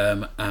mind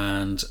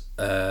and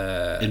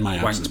in my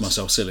absence, wanked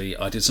myself silly,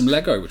 I did some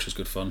Lego, which was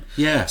good fun.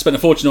 Yeah. Spent a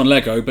fortune on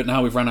Lego, but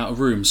now we've run out of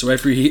room, so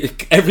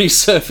every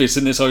surface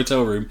in this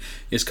hotel room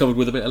is covered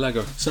with a bit of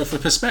Lego. So for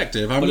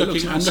perspective, I'm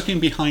looking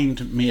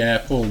behind me,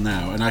 Paul,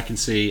 now, and I can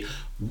see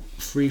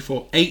 3,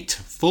 4, 8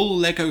 full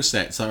Lego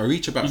sets that are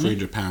each about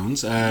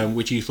 £300,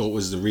 which you thought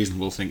was the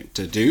reasonable thing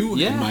to do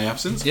in my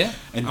absence. Yeah,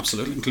 and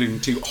absolutely.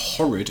 Including 2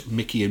 horrid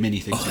Mickey and Minnie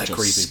things, which are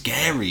creepy.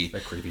 Scary. They're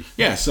creepy.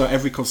 Yeah, so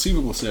every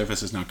consumable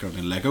surface is now covered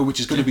in Lego,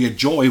 which is going to be a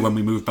joy when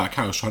we move back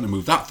house, trying to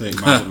move that 30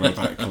 miles away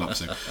without it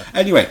collapsing.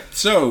 Anyway,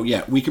 so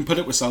yeah, we can put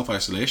it with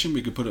self-isolation,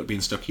 we could put it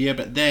being stuck here,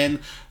 but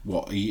then,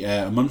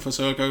 a month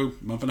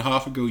and a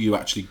half ago, you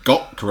actually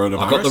got coronavirus.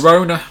 I got the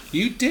Rona.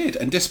 You did,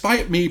 and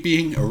despite me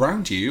being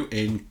around you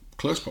in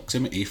close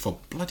proximity for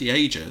bloody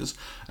ages,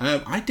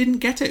 I didn't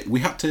get it.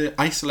 We had to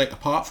isolate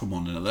apart from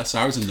one another, so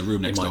I was in the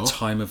room next door. In my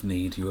time of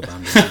need, you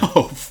abandoned me.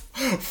 Oh,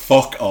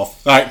 fuck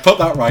off. Right, put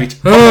that right.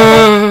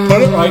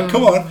 Put it right,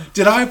 come on.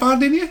 Did I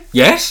abandon you?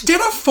 Yes.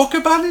 Did I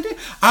abandon you?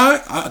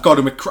 I got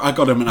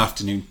him an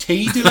afternoon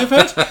tea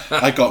delivered.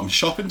 I got him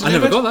shopping delivered. I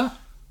never got that.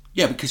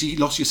 Yeah, because you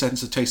lost your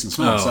sense of taste and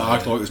smell. So I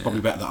thought it was probably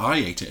yeah. better that I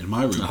ate it in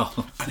my room,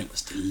 and it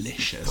was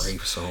delicious.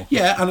 Brave soul.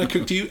 Yeah, and I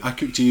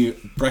cooked you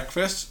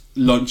breakfast,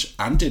 lunch,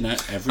 and dinner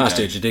every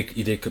day.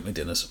 You did cook me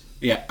dinners.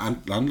 Yeah,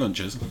 and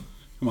lunches.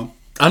 Come on.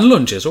 And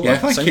lunches, all right. Yeah,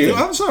 thank Same you. thing.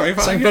 I'm sorry.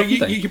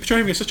 But you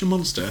portray me as such a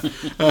monster.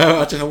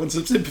 I just want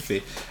some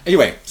sympathy.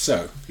 Anyway,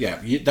 so,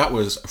 yeah, that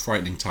was a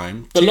frightening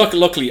time. But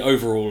luckily,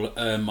 overall,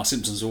 my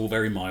symptoms are all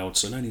very mild,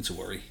 so no need to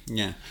worry.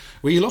 Yeah.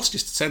 Well, you lost your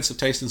sense of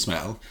taste and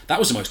smell. That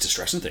was the most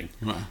distressing thing.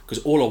 Because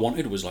all I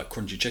wanted was like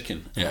crunchy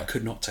chicken. And I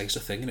could not taste a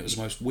thing, and it was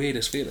the most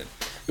weirdest feeling.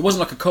 It wasn't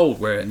like a cold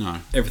where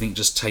everything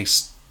just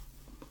tastes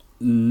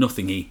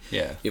nothingy.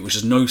 Yeah. It was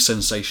just no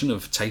sensation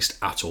of taste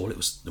at all. It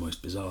was the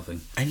most bizarre thing.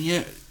 And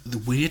yet, the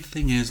weird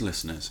thing is,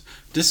 listeners,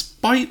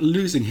 despite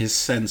losing his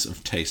sense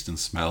of taste and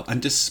smell,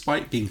 and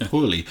despite being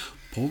poorly,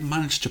 Paul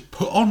managed to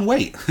put on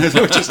weight,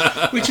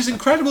 which is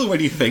incredible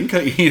when you think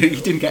he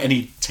didn't get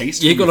any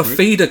taste. You got to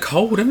feed a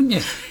cold, haven't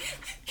you?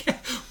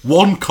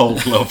 One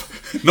cold, love.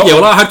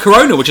 I had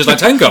Corona, which is like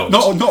 10 colds.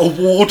 Not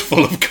a ward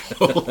full of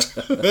cold.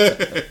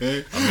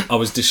 I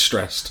was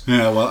distressed.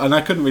 Yeah, well, and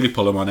I couldn't really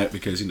pull him on it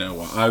because you know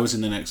what? I was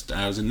in the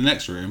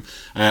next room.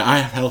 I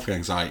have health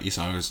anxiety,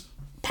 so I was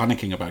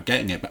panicking about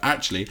getting it. But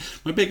actually,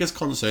 my biggest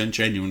concern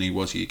genuinely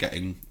was you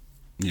getting,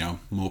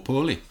 more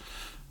poorly.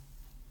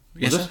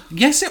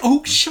 Yes, it.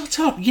 Oh, shut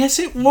up. Yes,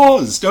 it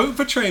was. Don't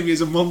portray me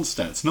as a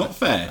monster. It's not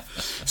fair.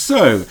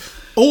 So,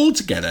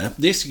 altogether,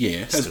 this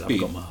year has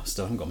been.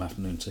 Still haven't got my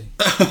afternoon tea.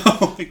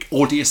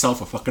 Order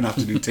yourself a fucking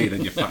afternoon tea,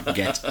 then you fucking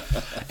get.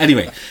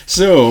 Anyway,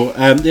 so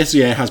this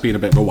year has been a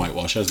bit of a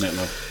whitewash, hasn't it,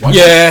 love?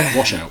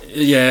 Washout.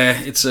 Yeah,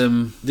 it's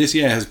This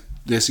year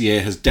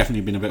has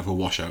definitely been a bit of a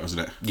washout,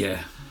 hasn't it?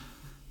 Yeah.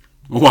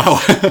 Wow,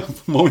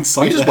 more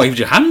insight. You just waved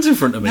your hands in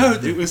front of me. No,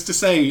 it was to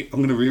say I'm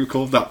going to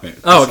re-record that bit.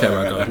 Oh, okay,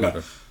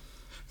 right.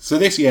 So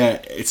this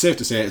year, it's safe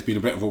to say it's been a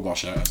bit of a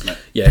washout, hasn't it?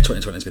 Yeah,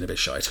 2020 has been a bit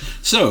shite.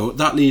 So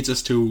that leads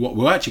us to what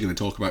we're actually going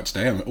to talk about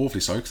today. I'm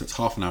awfully sorry because it's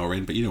half an hour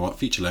in, but you know what?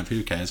 Feature length,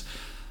 who cares?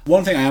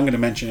 One thing I am going to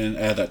mention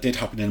that did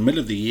happen in the middle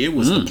of the year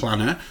was the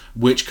planner,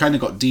 which kind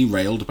of got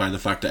derailed by the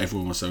fact that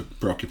everyone was so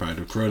preoccupied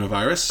with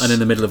coronavirus. And in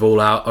the middle of all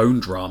our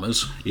own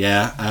dramas.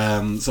 Yeah,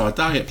 so our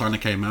diet planner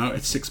came out.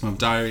 It's 6-month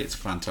diary. It's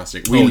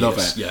fantastic. We love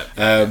it. Yeah.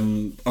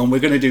 And we're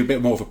going to do a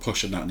bit more of a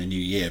push on that in the new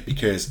year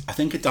because I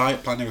think a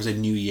diet planner is a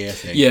new year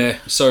thing. Yeah,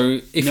 so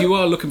if you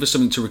are looking for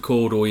something to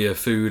record all your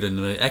food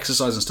and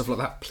exercise and stuff like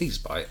that, please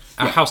buy it.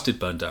 Our house did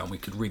burn down. We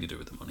could really do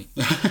with the money.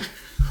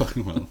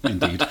 Well,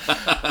 indeed.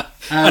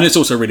 And it's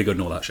also really good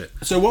and all that shit.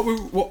 So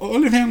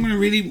only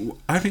thing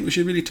I think we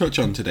should really touch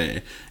on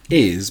today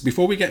is,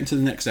 before we get into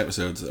the next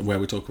episodes where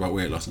we talk about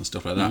weight loss and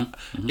stuff like that,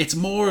 it's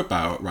more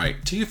about,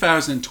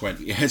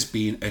 2020 has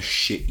been a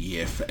shit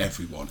year for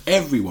everyone.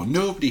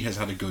 Nobody has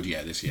had a good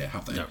year this year,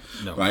 have they?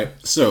 No. Right?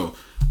 So,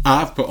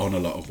 I've put on a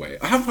lot of weight.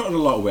 I haven't put on a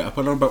lot of weight. I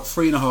put on about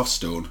 3.5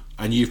 stone,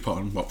 and you've put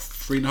on, what,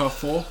 3.5,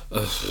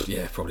 4?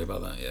 Yeah, probably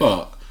about that, yeah.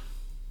 But,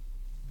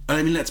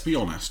 I mean, let's be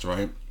honest,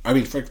 right? I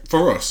mean,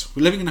 for us,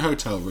 we're living in a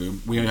hotel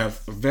room. We have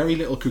very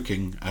little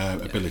cooking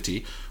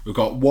ability. We've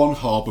got one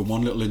hob and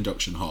one little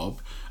induction hob.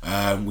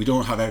 We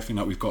don't have everything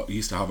that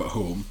used to have at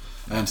home.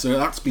 So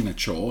that's been a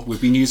chore. We've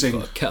been using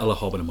a kettle, a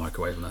hob, and a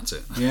microwave, and that's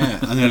it. Yeah,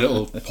 and a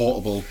little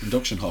portable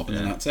induction hob, and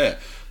then that's it.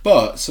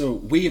 But so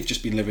we have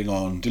just been living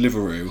on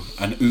Deliveroo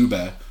and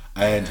Uber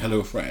and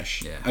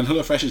HelloFresh. Yeah. And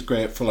HelloFresh is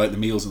great for the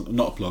meals,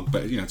 not a plug,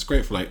 but it's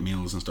great for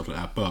meals and stuff like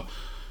that. But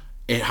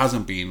it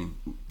hasn't been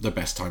the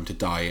best time to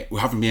diet. We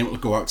haven't been able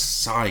to go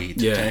outside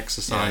to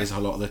exercise a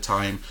lot of the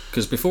time.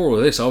 Because before all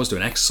this, I was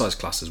doing exercise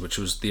classes, which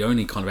was the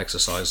only kind of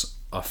exercise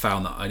I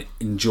found that I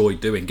enjoyed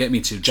doing. Get me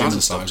to gym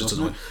and stuff.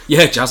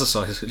 Yeah,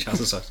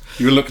 jazzercise.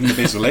 You were looking the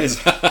biz Liz.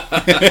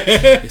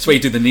 It's where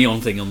you do the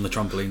neon thing on the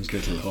trampolines.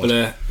 Good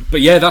Lord.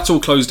 But yeah, that's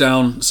all closed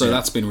down, so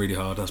that's been really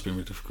hard. That's been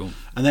really difficult.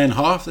 And then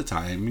half the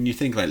time, when you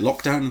think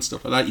lockdown and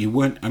stuff like that, you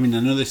weren't. I mean,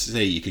 I know this is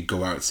you could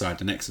go outside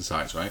and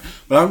exercise, right?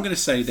 But I'm going to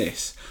say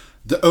this.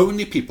 The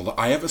only people that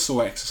I ever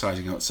saw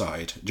exercising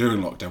outside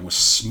during lockdown were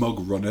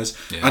smug runners,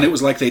 and it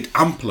was like they'd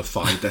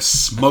amplified the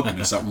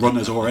smugness that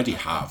runners already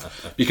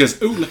have. Because,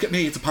 oh, look at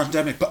me, it's a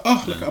pandemic, but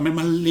oh, look, I'm in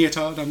my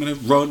leotard, I'm going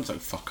to run, so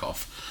fuck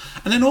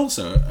off. And then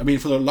also, I mean,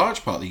 for the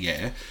large part of the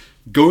year,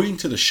 going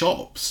to the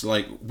shops,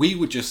 we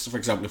would just, for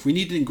example, if we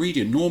need an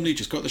ingredient, normally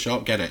just go to the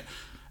shop, get it.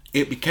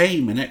 It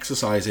became an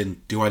exercise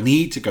in, do I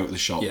need to go to the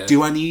shop? Yeah.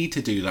 Do I need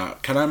to do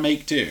that? Can I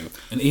make do?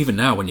 And even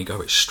now, when you go,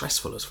 it's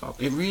stressful as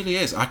fuck. It really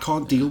is. I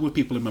can't deal with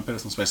people in my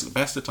personal space at the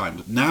best of times.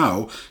 But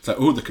now, it's like,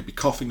 oh, there could be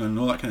coughing and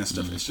all that kind of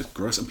stuff. It's just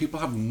gross. And people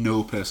have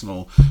no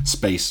personal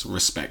space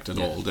respect at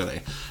all, do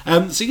they?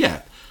 So,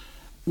 yeah.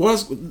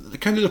 Was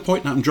kind of the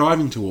point that I'm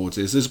driving towards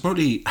is there's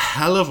probably a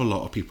hell of a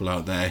lot of people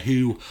out there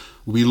who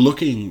will be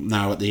looking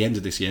now at the end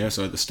of this year,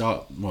 so at the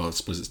start, well, I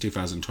suppose it's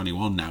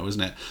 2021 now, isn't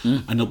it?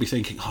 And they'll be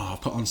thinking, oh,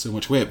 I've put on so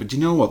much weight. But do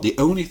you know what? The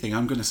only thing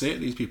I'm going to say to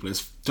these people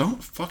is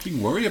don't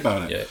fucking worry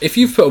about it. Yeah. If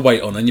you've put a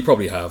weight on, and you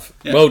probably have,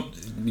 well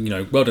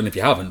done if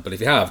you haven't, but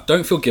if you have,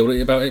 don't feel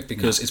guilty about it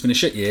because it's been a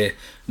shit year.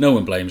 No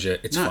one blames you.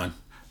 It's fine.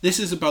 This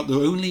is about the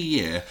only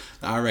year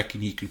that I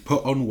reckon you could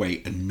put on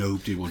weight and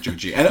nobody will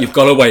judge you. And You've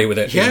got away with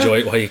it. Enjoy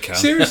it while you can.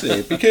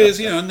 Seriously, because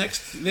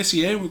this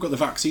year we've got the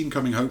vaccine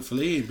coming,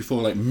 hopefully,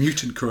 before like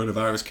mutant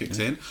coronavirus kicks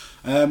in.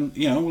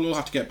 We'll all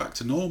have to get back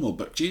to normal.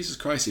 But Jesus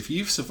Christ, if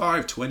you've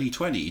survived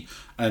 2020,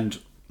 and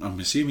I'm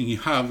assuming you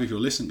have if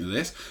you're listening to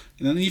this,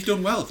 then you've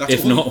done well.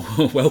 If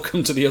not,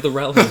 welcome to the other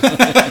realm.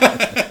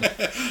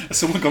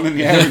 Someone gone in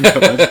the airing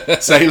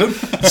cupboard, Salem.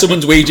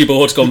 Someone's Ouija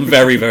board's gone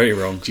very, very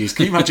wrong. Jeez,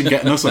 can you imagine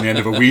getting us on the end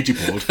of a Ouija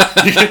board?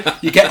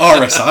 You get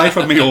RSI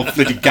from me all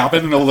bloody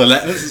gabbing and all the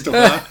letters and stuff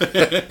like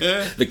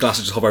that. The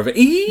glasses just hover over.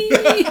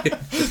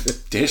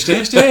 Dish.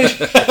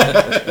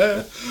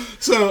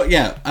 So,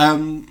 yeah,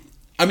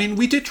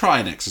 we did try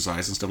and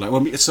exercise and stuff like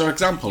that. So, for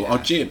example,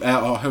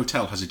 our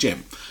hotel has a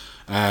gym.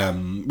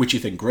 Which you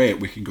think, great,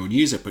 we can go and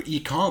use it, but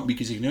you can't,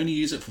 because you can only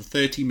use it for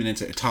 30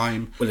 minutes at a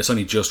time. Well, it's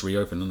only just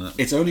reopened, isn't it?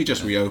 It's only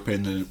just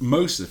reopened, and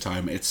most of the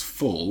time it's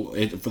full.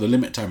 For the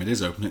limit time it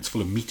is open, it's full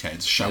of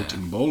meatheads shouting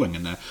and bawling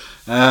in there.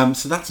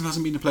 So that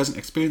hasn't been a pleasant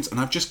experience, and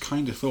I've just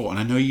kind of thought, and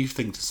I know you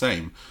think the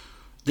same,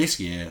 this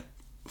year,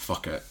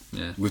 fuck it.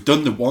 Yeah. We've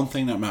done the one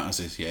thing that matters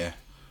this year,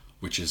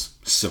 which is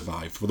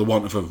survive, for the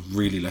want of a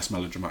really less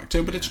melodramatic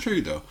term, but it's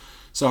true though.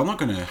 So I'm not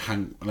going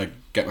to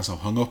get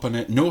myself hung up on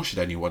it, nor should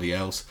anybody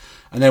else.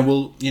 And then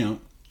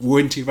we're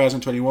in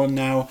 2021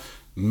 now.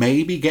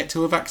 Maybe get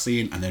to a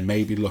vaccine, and then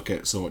maybe look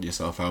at sorting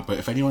yourself out. But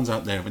if anyone's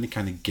out there with any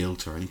kind of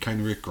guilt or any kind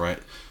of regret,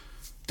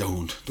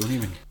 don't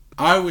even.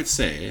 I would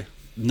say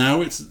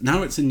now it's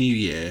a new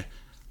year.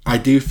 I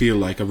do feel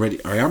like I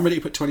am ready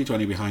to put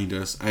 2020 behind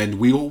us, and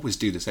we always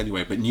do this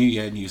anyway, but new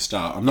year, new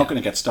start. I'm not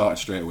going to get started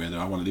straight away though.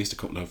 I want at least a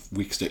couple of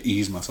weeks to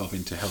ease myself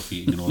into healthy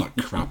eating and all that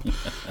crap.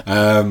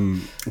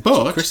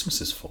 But Christmas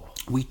is for.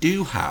 We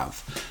do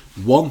have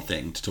one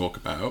thing to talk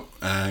about,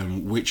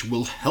 which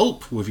will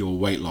help with your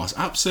weight loss.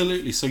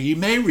 Absolutely. So you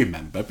may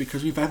remember,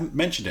 because we've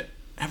mentioned it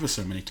ever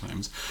so many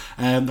times,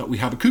 that we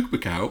have a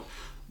cookbook out,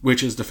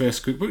 which is the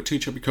first cookbook, Two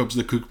Chubby Cubs,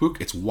 the cookbook.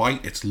 It's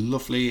white, it's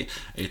lovely,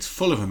 it's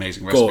full of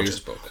amazing recipes. Gorgeous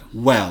book.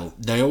 Well,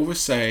 they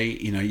always say,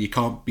 you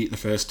can't beat the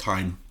first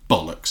time.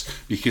 Bollocks.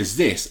 Because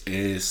this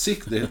is...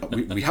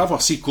 we have our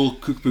sequel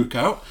cookbook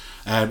out.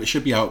 It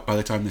should be out by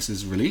the time this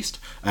is released.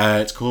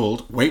 It's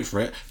called, wait for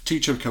it, Two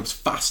Chubby Cubs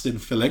Fast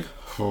Filling.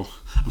 Oh,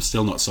 I'm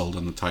still not sold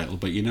on the title,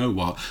 but you know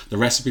what? The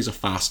recipes are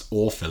fast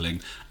or filling,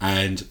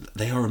 and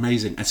they are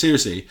amazing. And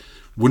seriously,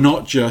 we're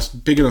not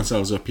just bigging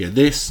ourselves up here.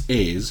 This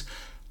is...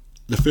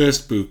 the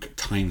first book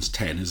times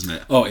 10, isn't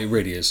it? Oh, it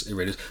really is. It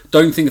really is.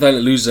 Don't think that it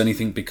loses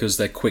anything because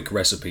they're quick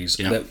recipes.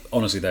 Yeah.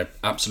 Honestly, they're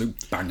absolute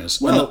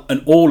bangers. Well,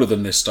 and all of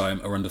them this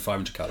time are under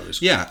 500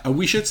 calories. Yeah, and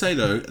we should say,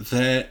 though,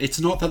 it's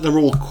not that they're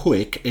all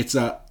quick. It's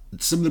that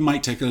some of them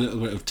might take a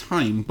little bit of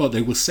time, but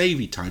they will save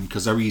you time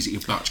because they're easy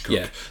to batch cook.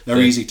 Yeah. They're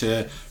easy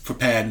to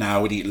prepare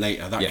now and eat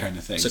later, that kind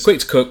of thing. So quick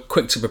to cook,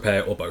 quick to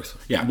prepare, or both.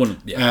 Yeah.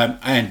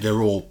 And they're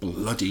all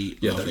bloody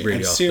lovely. They really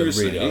and are.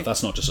 seriously, they really are.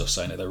 That's not just us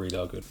saying it, they really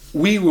are good.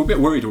 We were a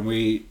bit worried when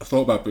we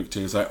thought about book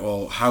 2. It's like,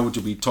 well, how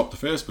do we top the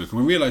first book? And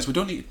we realised we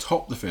don't need to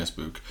top the first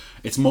book.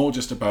 It's more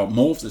just about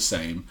more of the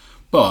same,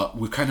 but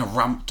we've kind of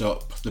ramped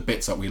up the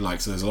bits that we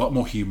like. So there's a lot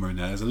more humour in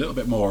there. There's a little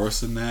bit more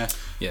us in there.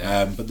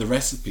 Yeah. But the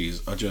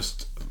recipes are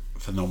just...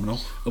 phenomenal.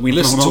 And we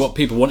listened to what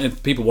people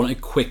wanted. People wanted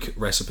quick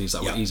recipes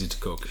that were easy to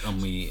cook,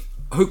 and we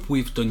hope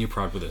we've done you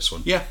proud with this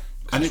one. Yeah,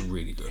 and it's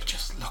really good. It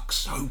just looks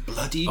so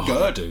bloody Oh,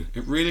 good. they do.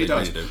 It really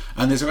does. Really do.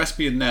 And there's a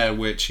recipe in there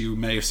which you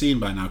may have seen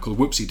by now called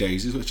Whoopsie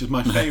Daisies, which is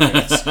my favourite.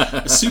 It's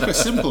a super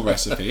simple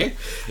recipe.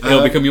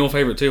 It'll become your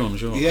favourite too, I'm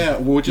sure. Yeah,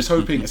 we're just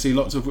hoping to see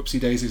lots of Whoopsie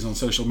Daisies on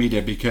social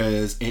media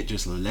because it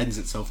just lends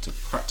itself to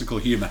practical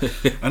humour.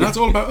 And that's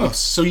all about us.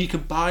 So you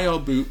can buy our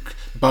book,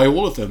 buy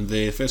all of them,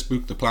 the first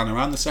book, the planner,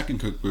 and the second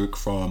cookbook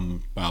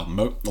from, well,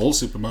 all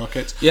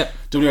supermarkets. Yeah.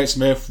 WH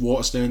Smith,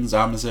 Waterstones,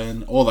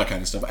 Amazon, all that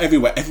kind of stuff.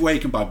 Everywhere you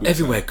can buy books.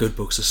 Everywhere good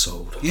books are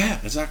sold. Yeah,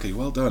 exactly.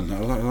 Well done. I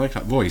like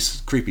that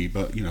voice. Creepy,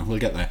 but we'll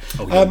get there.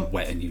 Oh, you're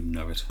wet and you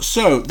know it.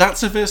 So that's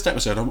the first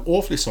episode. I'm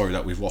awfully sorry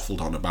that we've waffled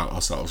on about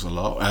ourselves a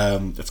lot.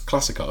 It's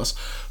classic us.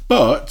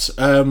 But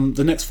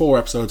the next 4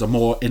 episodes are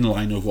more in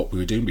line with what we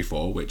were doing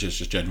before, which is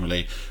just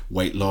generally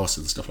weight loss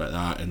and stuff like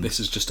that. And this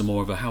is just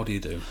more of a how do you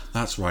do?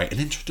 That's right, an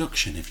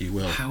introduction, if you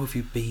will. How have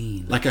you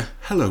been? Like a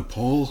hello,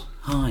 Paul.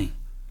 Hi.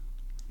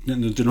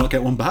 Do not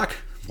get one back.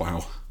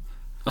 Wow.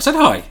 I said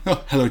hi.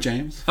 Oh, hello,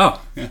 James. Oh.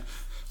 Yeah.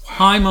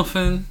 Hi,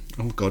 Muffin.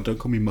 Oh God, don't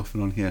call me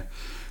Muffin on here,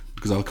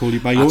 because I'll call you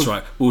by your... That's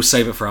right. We'll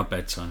save it for our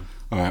bedtime.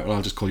 Alright, well,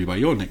 I'll just call you by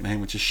your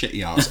nickname, which is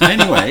Shitty Arse.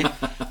 Anyway,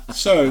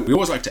 so we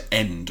always like to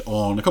end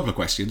on a couple of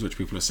questions which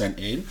people have sent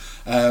in.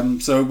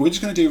 So we're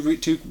just going to do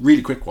 2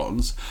 really quick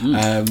ones.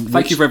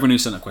 Thank you for everyone who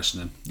sent a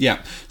question in.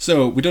 Yeah,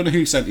 so we don't know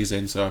who sent these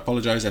in, so I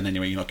apologise. And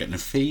anyway, you're not getting a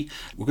fee.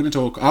 We're going to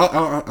talk...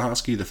 I'll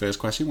ask you the first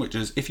question, which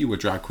is, if you were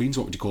drag queens,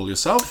 what would you call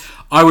yourself?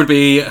 I would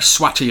be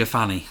Swatty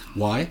Fanny.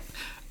 Why?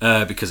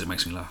 Because it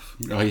makes me laugh.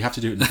 Oh, you have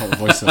to do it in the proper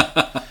voice though.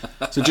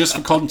 So just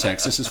for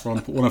context, this is from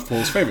one of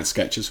Paul's favourite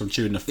sketches from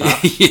Chewing the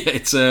Fat. Yeah,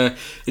 it's a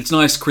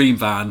nice cream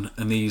van,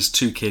 and these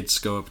two kids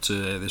go up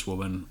to this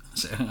woman and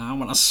say, I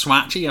want a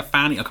swatch of your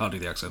fanny. I can't do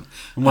the accent.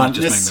 Want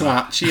a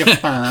swatch of your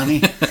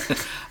fanny.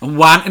 I'm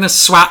wanting a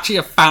swatch of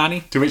your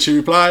fanny. To which she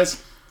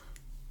replies,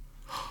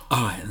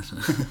 alright.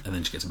 And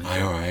then she gets me.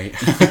 Alright.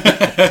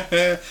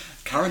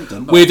 Karen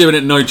Dunbar. We're doing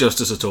it no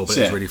justice at all, but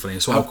So, it's really funny.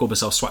 So I'll call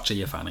myself Swatch of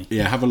your fanny.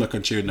 Yeah, have a look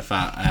on Chewing the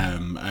Fat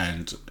and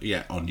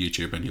on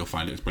YouTube, and you'll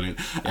find it's brilliant.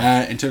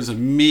 In terms of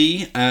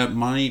me,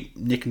 my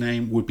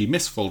nickname would be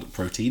Misfolded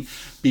Protein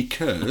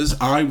because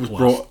I was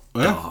brought...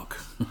 Dark.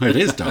 It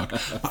is dark.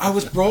 But I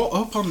was brought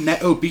up on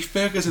Netto beef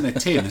burgers in a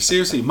tin.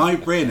 Seriously, my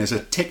brain is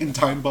a ticking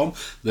time bomb.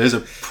 There's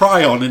a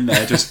prion in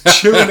there just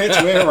chewing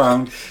its way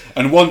around.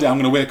 And one day I'm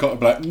going to wake up and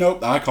be like,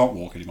 nope, I can't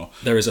walk anymore.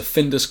 There is a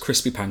Findus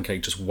crispy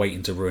pancake just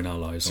waiting to ruin our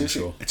lives,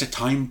 Seriously, I'm sure. it's a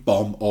time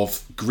bomb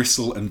of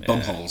gristle and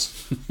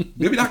bumholes.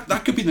 Maybe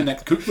that could be the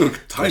next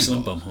cookbook. Gristle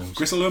and bumholes.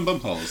 Gristle and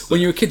bumholes. When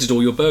you were a kid, did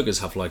all your burgers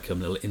have like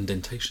little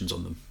indentations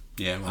on them?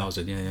 Yeah, well, Ours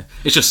did, yeah.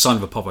 It's just a sign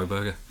of a Popeye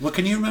burger. Well,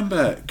 can you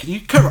remember? Can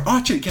you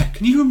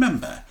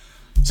remember?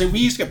 So we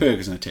used to get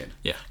burgers in a tin.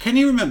 Yeah. Can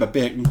you remember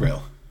Bacon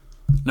Grill?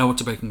 No,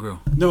 what's a bacon grill?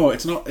 No,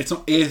 it's not.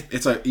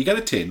 It's like you get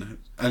a tin,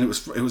 and it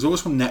was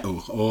always from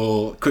Netto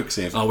or Quick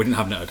Save. Oh, we didn't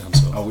have Netto down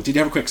south. Oh, did you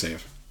have a Quick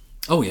Save?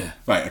 Oh yeah.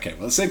 Right. Okay.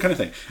 Well, the same kind of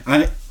thing,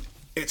 and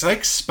it's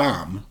like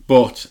spam,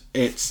 but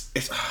it's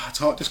hard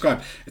to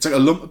describe. It's like a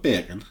lump of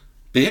bacon.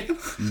 Bacon.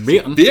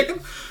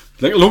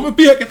 Like a lump of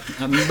bacon.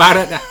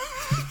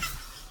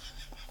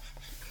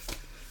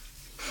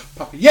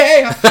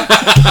 Yeah.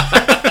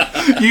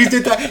 You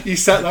did that. You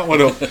set that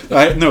one up,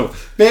 right? No,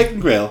 Bacon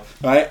Grill,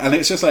 right? And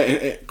it's just like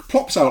it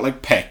plops out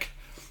like peck,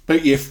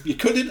 but you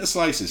cut it into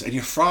slices and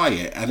you fry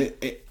it, and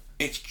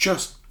it's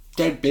just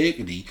dead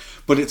bacony.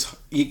 But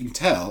you can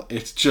tell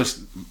it's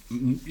just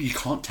you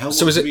can't tell.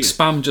 So is it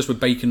spam just with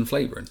bacon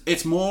flavouring?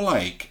 It's more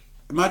like,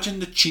 imagine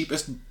the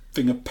cheapest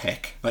thing of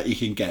peck that you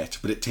can get,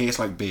 but it tastes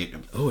like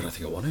bacon. Oh, I don't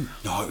think I want to.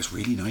 No, it was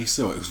really nice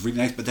though. It was really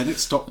nice, but then it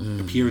stopped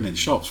appearing in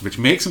shops, which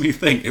makes me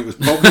think it was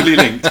probably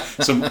linked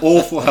to some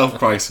awful health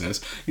crisis.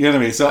 You know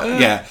what I mean? So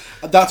yeah,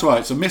 that's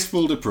why. So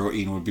Misfolded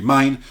Protein would be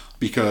mine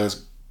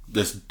because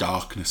there's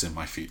darkness in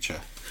my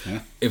future. Yeah.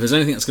 If there's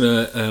anything that's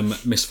going to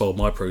misfold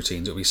my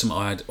proteins, it would be something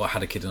I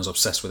had a kid and I was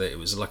obsessed with it. It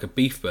was like a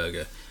beef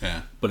burger,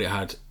 Yeah. but it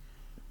had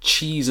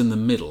cheese in the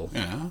middle,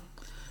 Yeah.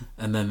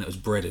 and then it was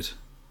breaded.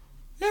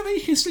 Yeah,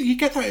 but you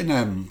get that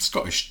in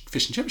Scottish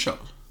fish and chip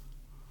shops.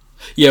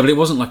 Yeah, but it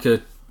wasn't like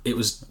it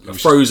was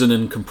frozen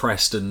and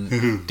compressed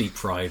and deep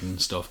fried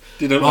and stuff.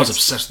 I was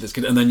obsessed with this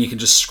kid, and then you can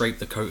just scrape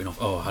the coating off.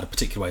 Oh, I had a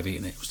particular way of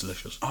eating it. It was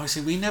delicious. Oh, see,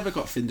 we never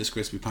got Findus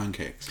crispy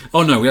pancakes.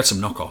 Oh no, we had some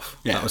knockoff.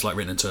 Yeah. That was like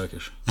written in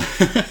Turkish.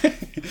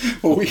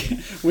 Well,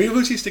 we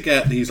always used to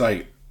get these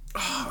like,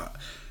 I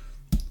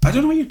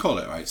don't know what you call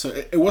it, right? So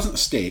it wasn't a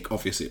steak,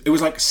 obviously. It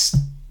was like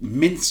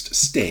minced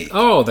steak.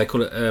 Oh, they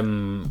call it.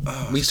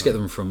 We used to get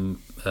them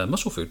from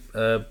Muscle Food.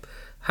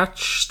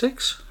 Hatch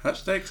steaks.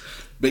 Hatch steaks.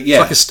 But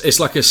yeah, it's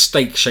like a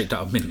steak shaped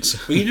out of mince.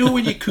 But you know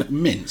when you cook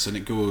mince and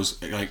it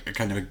goes like a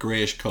kind of a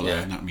greyish colour,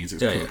 and that means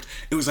it's cooked.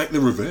 Yeah. It was like the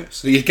reverse.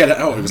 So you get it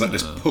out, it was like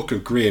this puck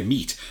of grey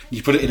meat. And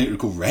you put it in, it would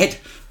go red.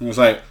 And I was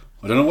like,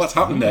 I don't know what's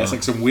happened there. It's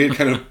like some weird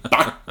kind of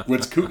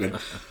backwards cooking.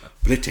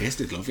 But it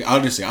tasted lovely.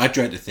 Honestly, I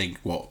dread to think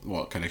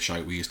what kind of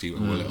shite we used to eat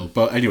when we were little.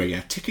 But anyway,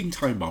 yeah, ticking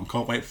time bomb.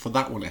 Can't wait for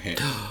that one to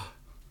hit.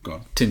 Go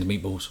on. Tinned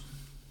meatballs.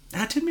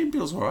 Tin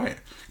meatballs, all right.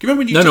 Do you remember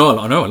when you? No,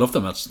 I know, I love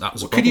them. That was. A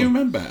problem. Can you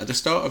remember at the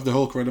start of the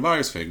whole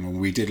coronavirus thing when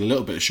we did a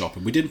little bit of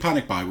shopping? We didn't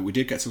panic buy, but we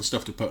did get some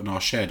stuff to put in our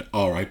shed.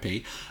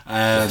 R.I.P.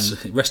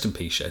 Yes, rest in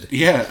peace, shed.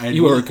 Yeah, and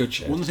you were a good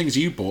shed. One of the things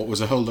you bought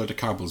was a whole load of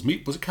Campbell's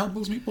meat. Was it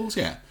Campbell's meatballs?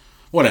 Yeah.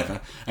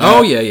 Whatever.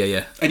 Oh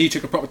yeah. And you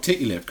took a proper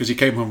titty lift because you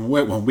came home from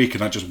work one week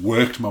and I just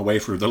worked my way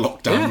through the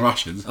lockdown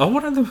rations. Oh,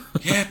 what are them?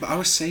 Yeah, but I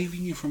was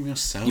saving you from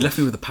yourself. You left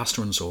me with the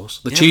pasta and sauce,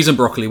 the cheese and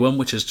broccoli one,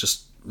 which is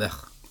just.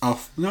 Ugh.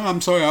 No,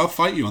 I'm sorry. I'll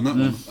fight you on that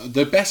one.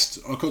 The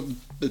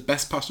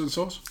best pasta and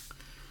sauce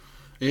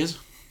is.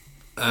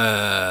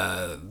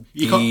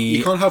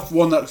 You can't have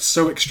one that's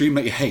so extreme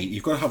that you hate.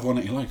 You've got to have one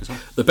that you like as well.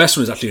 The best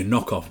one is actually a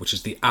knockoff, which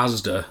is the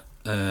Asda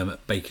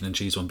bacon and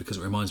cheese one because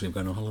it reminds me of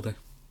going on holiday.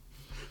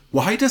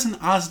 Why doesn't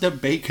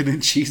Asda bacon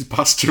and cheese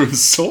pasta and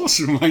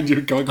sauce remind you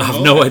of going on I have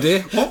holiday? no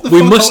idea. What the we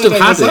fuck must have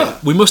holiday had was it.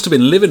 that? We must have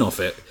been living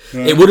off it.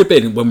 Yeah. It would have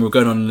been when we were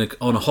going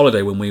on a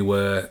holiday when we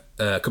were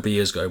a couple of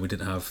years ago. We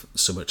didn't have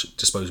so much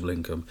disposable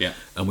income,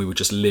 and we would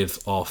just live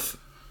off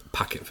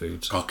packet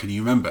foods. God, can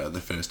you remember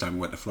the first time we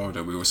went to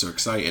Florida? We were so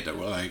excited that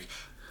we're like,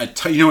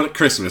 you know, at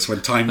Christmas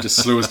when time just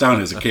slows down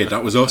as a kid,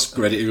 that was us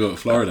ready to go to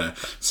Florida.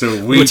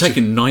 So we were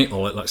taking night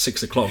all at like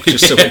 6 o'clock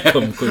just so we'd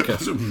come quicker.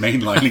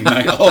 Mainlining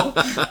night all.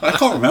 I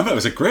can't remember. It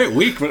was a great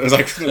week, but it was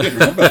like I didn't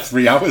remember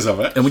 3 hours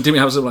of it. And we didn't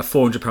have something like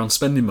 £400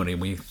 spending money,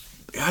 and we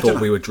thought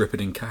we were dripping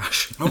in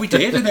cash. Oh, we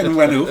did, and then we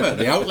went over to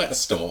the outlet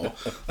store,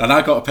 and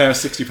I got a pair of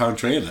 £60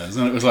 trainers,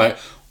 and it was like,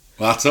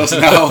 well, that's us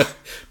now.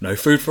 No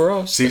food for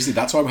us. Seriously,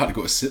 that's why we had to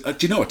go to. Do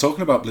you know, we're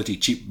talking about bloody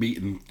cheap meat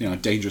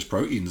and dangerous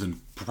proteins and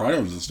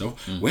proprietors and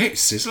stuff. We ate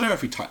Sizzler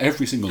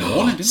every single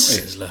morning, didn't we?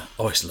 Sizzler.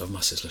 Oh, I used to love my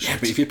Sizzler. Yeah,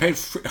 but if you paid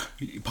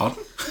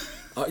pardon?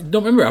 I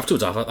don't remember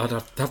afterwards. I'd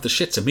have the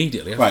shits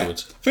immediately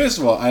afterwards. Right. First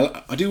of all,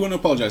 I do want to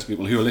apologise to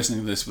people who are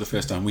listening to this for the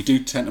first time. We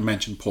do tend to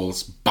mention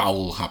Paul's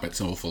bowel habits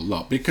an awful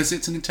lot because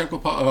it's an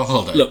integral part of our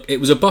holiday. Look, it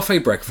was a buffet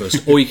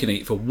breakfast, all you can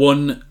eat for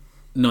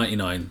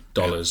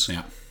 $1.99.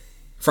 Yeah.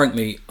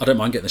 Frankly, I don't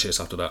mind getting the shits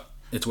after that.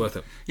 It's worth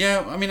it.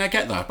 Yeah, I mean, I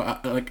get that,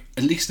 but like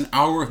at least an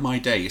hour of my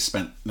day is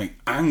spent like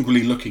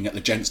angrily looking at the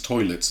gents'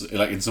 toilets,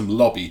 like in some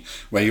lobby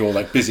where you're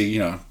like busy, you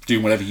know,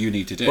 doing whatever you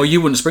need to do. Well,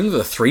 you wouldn't spring the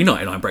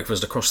 $3.99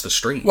 breakfast across the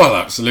street. Well,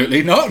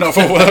 absolutely not. Not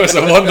for what was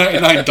a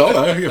 $1.99.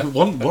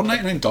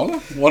 $1.99?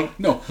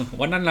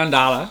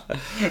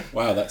 $1.99.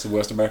 Wow, that's the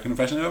worst American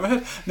impression I've ever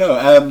heard. No,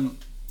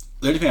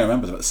 the only thing I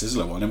remember about the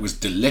Sizzler one, it was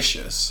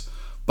delicious,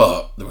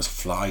 but there was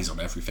flies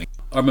on everything.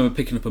 I remember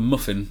picking up a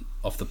muffin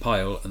off the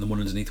pile and the one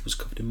underneath was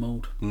covered in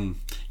mould. You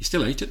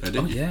still ate it, though,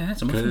 didn't you? Oh, yeah,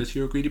 it's a muffin. Because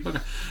you're a greedy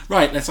bugger.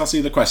 Right, let's ask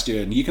you the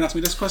question. You can ask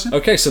me this question.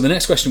 Okay, so the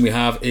next question we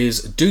have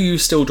is, do you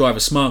still drive a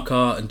smart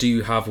car and do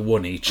you have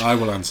one each? I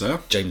will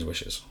answer. James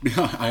wishes.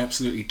 I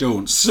absolutely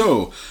don't.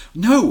 So,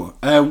 no,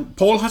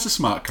 Paul has a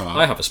smart car.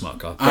 I have a smart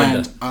car.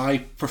 And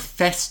I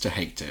profess to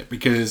hate it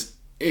because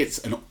it's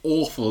an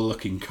awful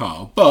looking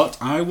car. But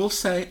I will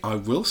say,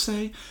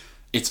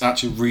 it's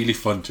actually really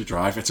fun to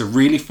drive. It's a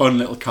really fun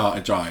little car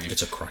to drive.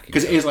 It's a cracking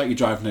because it is like you're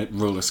driving a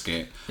roller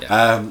skate.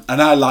 Yeah.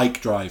 And I like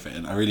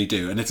driving, I really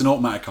do. And it's an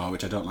automatic car,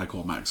 which I don't like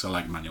automatics. I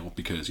like manual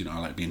because, you know, I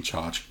like being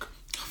charged,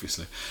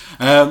 obviously.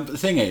 But the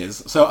thing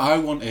is, so I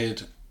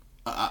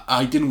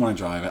didn't want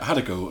to drive it. I had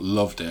a go,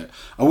 loved it.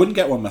 I wouldn't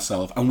get one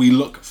myself, and we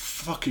look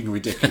fucking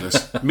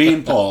ridiculous. Me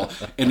and Paul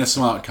in a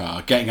smart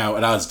car getting out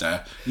at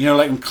Asda. You know,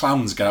 like when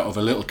clowns get out of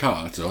a little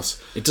car, it's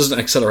us. It doesn't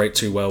accelerate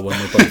too well when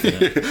we're both in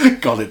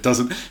it. God, it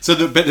doesn't. So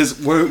the bit is,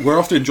 we're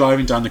often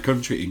driving down the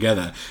country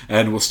together,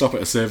 and we'll stop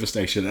at a service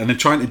station, and then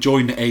trying to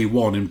join the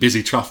A1 in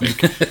busy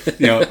traffic.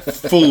 You know,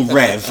 full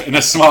rev in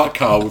a smart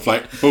car with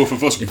like both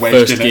of us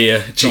wedged in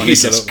gear, it.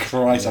 Jesus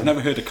Christ, I've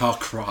never heard a car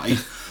cry.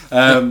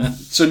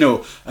 So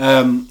no,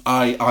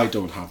 I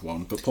don't have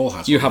one, but Paul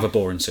has. You one. have a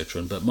boring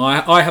Citroen, but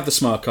I have the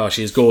smart car.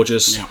 She is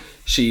gorgeous. Yeah.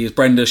 She is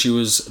Brenda. She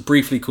was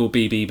briefly called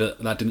BB, but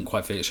that didn't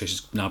quite fit. So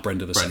she's now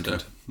Brenda the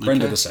second.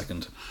 Brenda the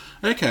second.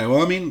 Okay,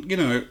 well, I mean, you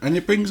know, and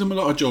it brings him a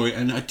lot of joy,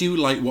 and I do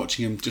like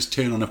watching him just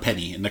turn on a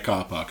penny in the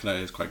car park. That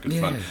is quite good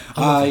fun.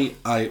 I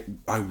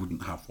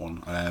wouldn't have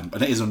one, and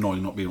it is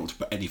annoying not being able to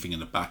put anything in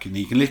the back. And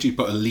you can literally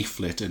put a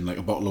leaflet and like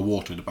a bottle of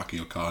water in the back of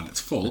your car, and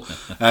it's full.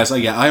 So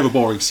yeah, I have a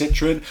boring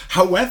Citroen.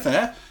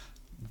 However,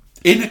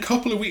 in a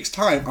couple of weeks'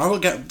 time, I will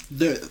get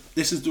the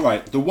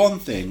one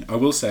thing I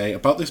will say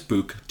about this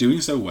book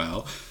doing so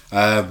well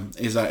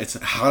is that it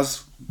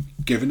has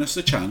given us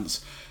a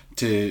chance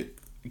to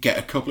get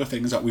a couple of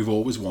things that we've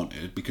always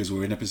wanted because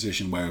we're in a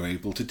position where we're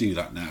able to do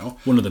that now.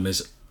 One of them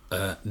is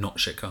not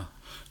shit car.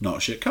 Not a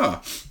shit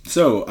car.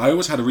 So I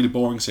always had a really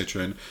boring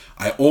Citroen.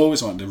 I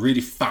always wanted a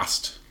really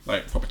fast,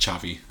 like proper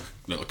chavvy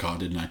little car,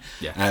 didn't I?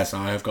 Yeah. So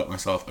I have got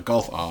myself a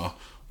Golf R,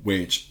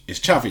 which is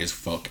chavvy as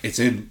fuck. I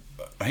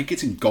think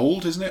it's in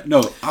gold, isn't it?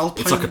 No,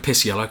 Alpine. It's like a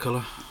piss yellow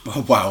colour.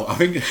 Oh, wow, I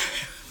think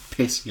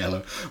piss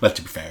yellow. Well,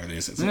 to be fair, it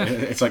is.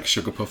 It's like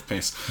sugar puff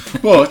piss,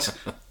 but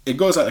it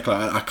goes out the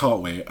cloud. I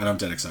can't wait, and I'm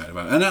dead excited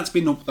about it. And that's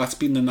been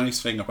the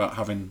nice thing about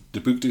having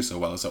the book do so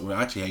well is that we're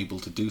actually able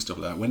to do stuff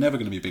like that. We're never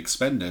going to be big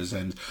spenders,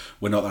 and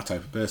we're not that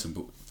type of person,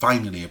 but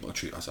finally able to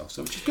treat ourselves,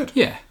 so which is good.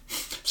 Yeah.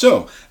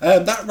 So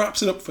that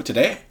wraps it up for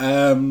today.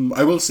 I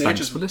will say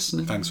Thanks for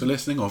listening. Thanks for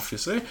listening,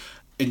 obviously.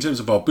 In terms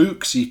of our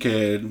books, you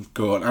can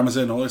go on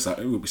Amazon, all this.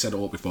 We said it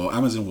all before.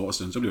 Amazon,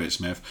 Waterstones, WH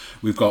Smith.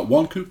 We've got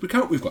one cookbook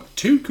out. We've got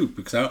two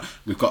cookbooks out.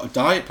 We've got a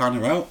diet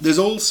planner out. There's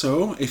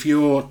also, if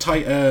you're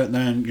tighter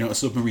than a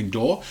submarine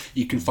door,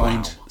 you can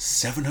find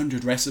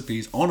 700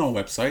 recipes on our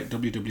website,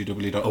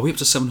 www. Are we up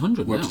to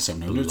 700 We're now? up to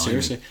 700,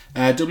 seriously.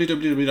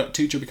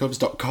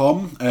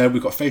 www.TwoChubbyCubs.com.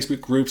 We've got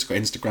Facebook groups, we've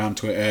got Instagram,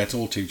 Twitter. It's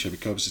all Two Chubby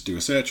Cubs. Just do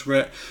a search for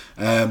it.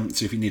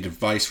 So if you need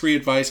advice, free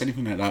advice,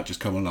 anything like that, just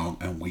come along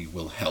and we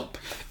will help.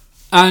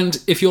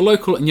 And if you're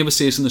local and you ever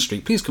see us in the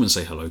street, please come and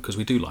say hello because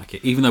we do like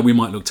it, even though we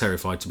might look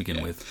terrified to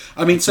begin with.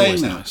 I mean,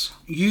 saying that, nice.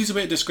 Use a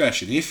bit of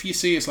discretion. If you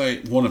see it's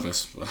like one of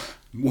us,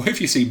 or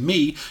if you see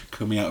me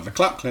coming out of a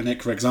clap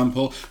clinic, for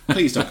example,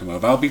 please don't come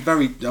over. I'll be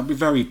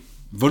very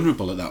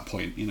vulnerable at that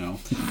point, you know.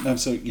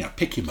 So yeah,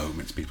 pick your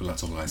moments, people.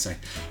 That's all I say.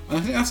 And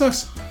I think that's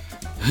us.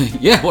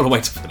 Yeah, what a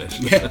way to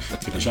finish. Yeah,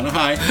 finish on a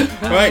high.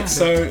 Right,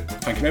 so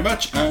thank you very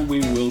much, and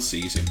we will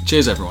see you soon.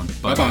 Cheers, everyone.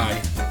 Bye bye.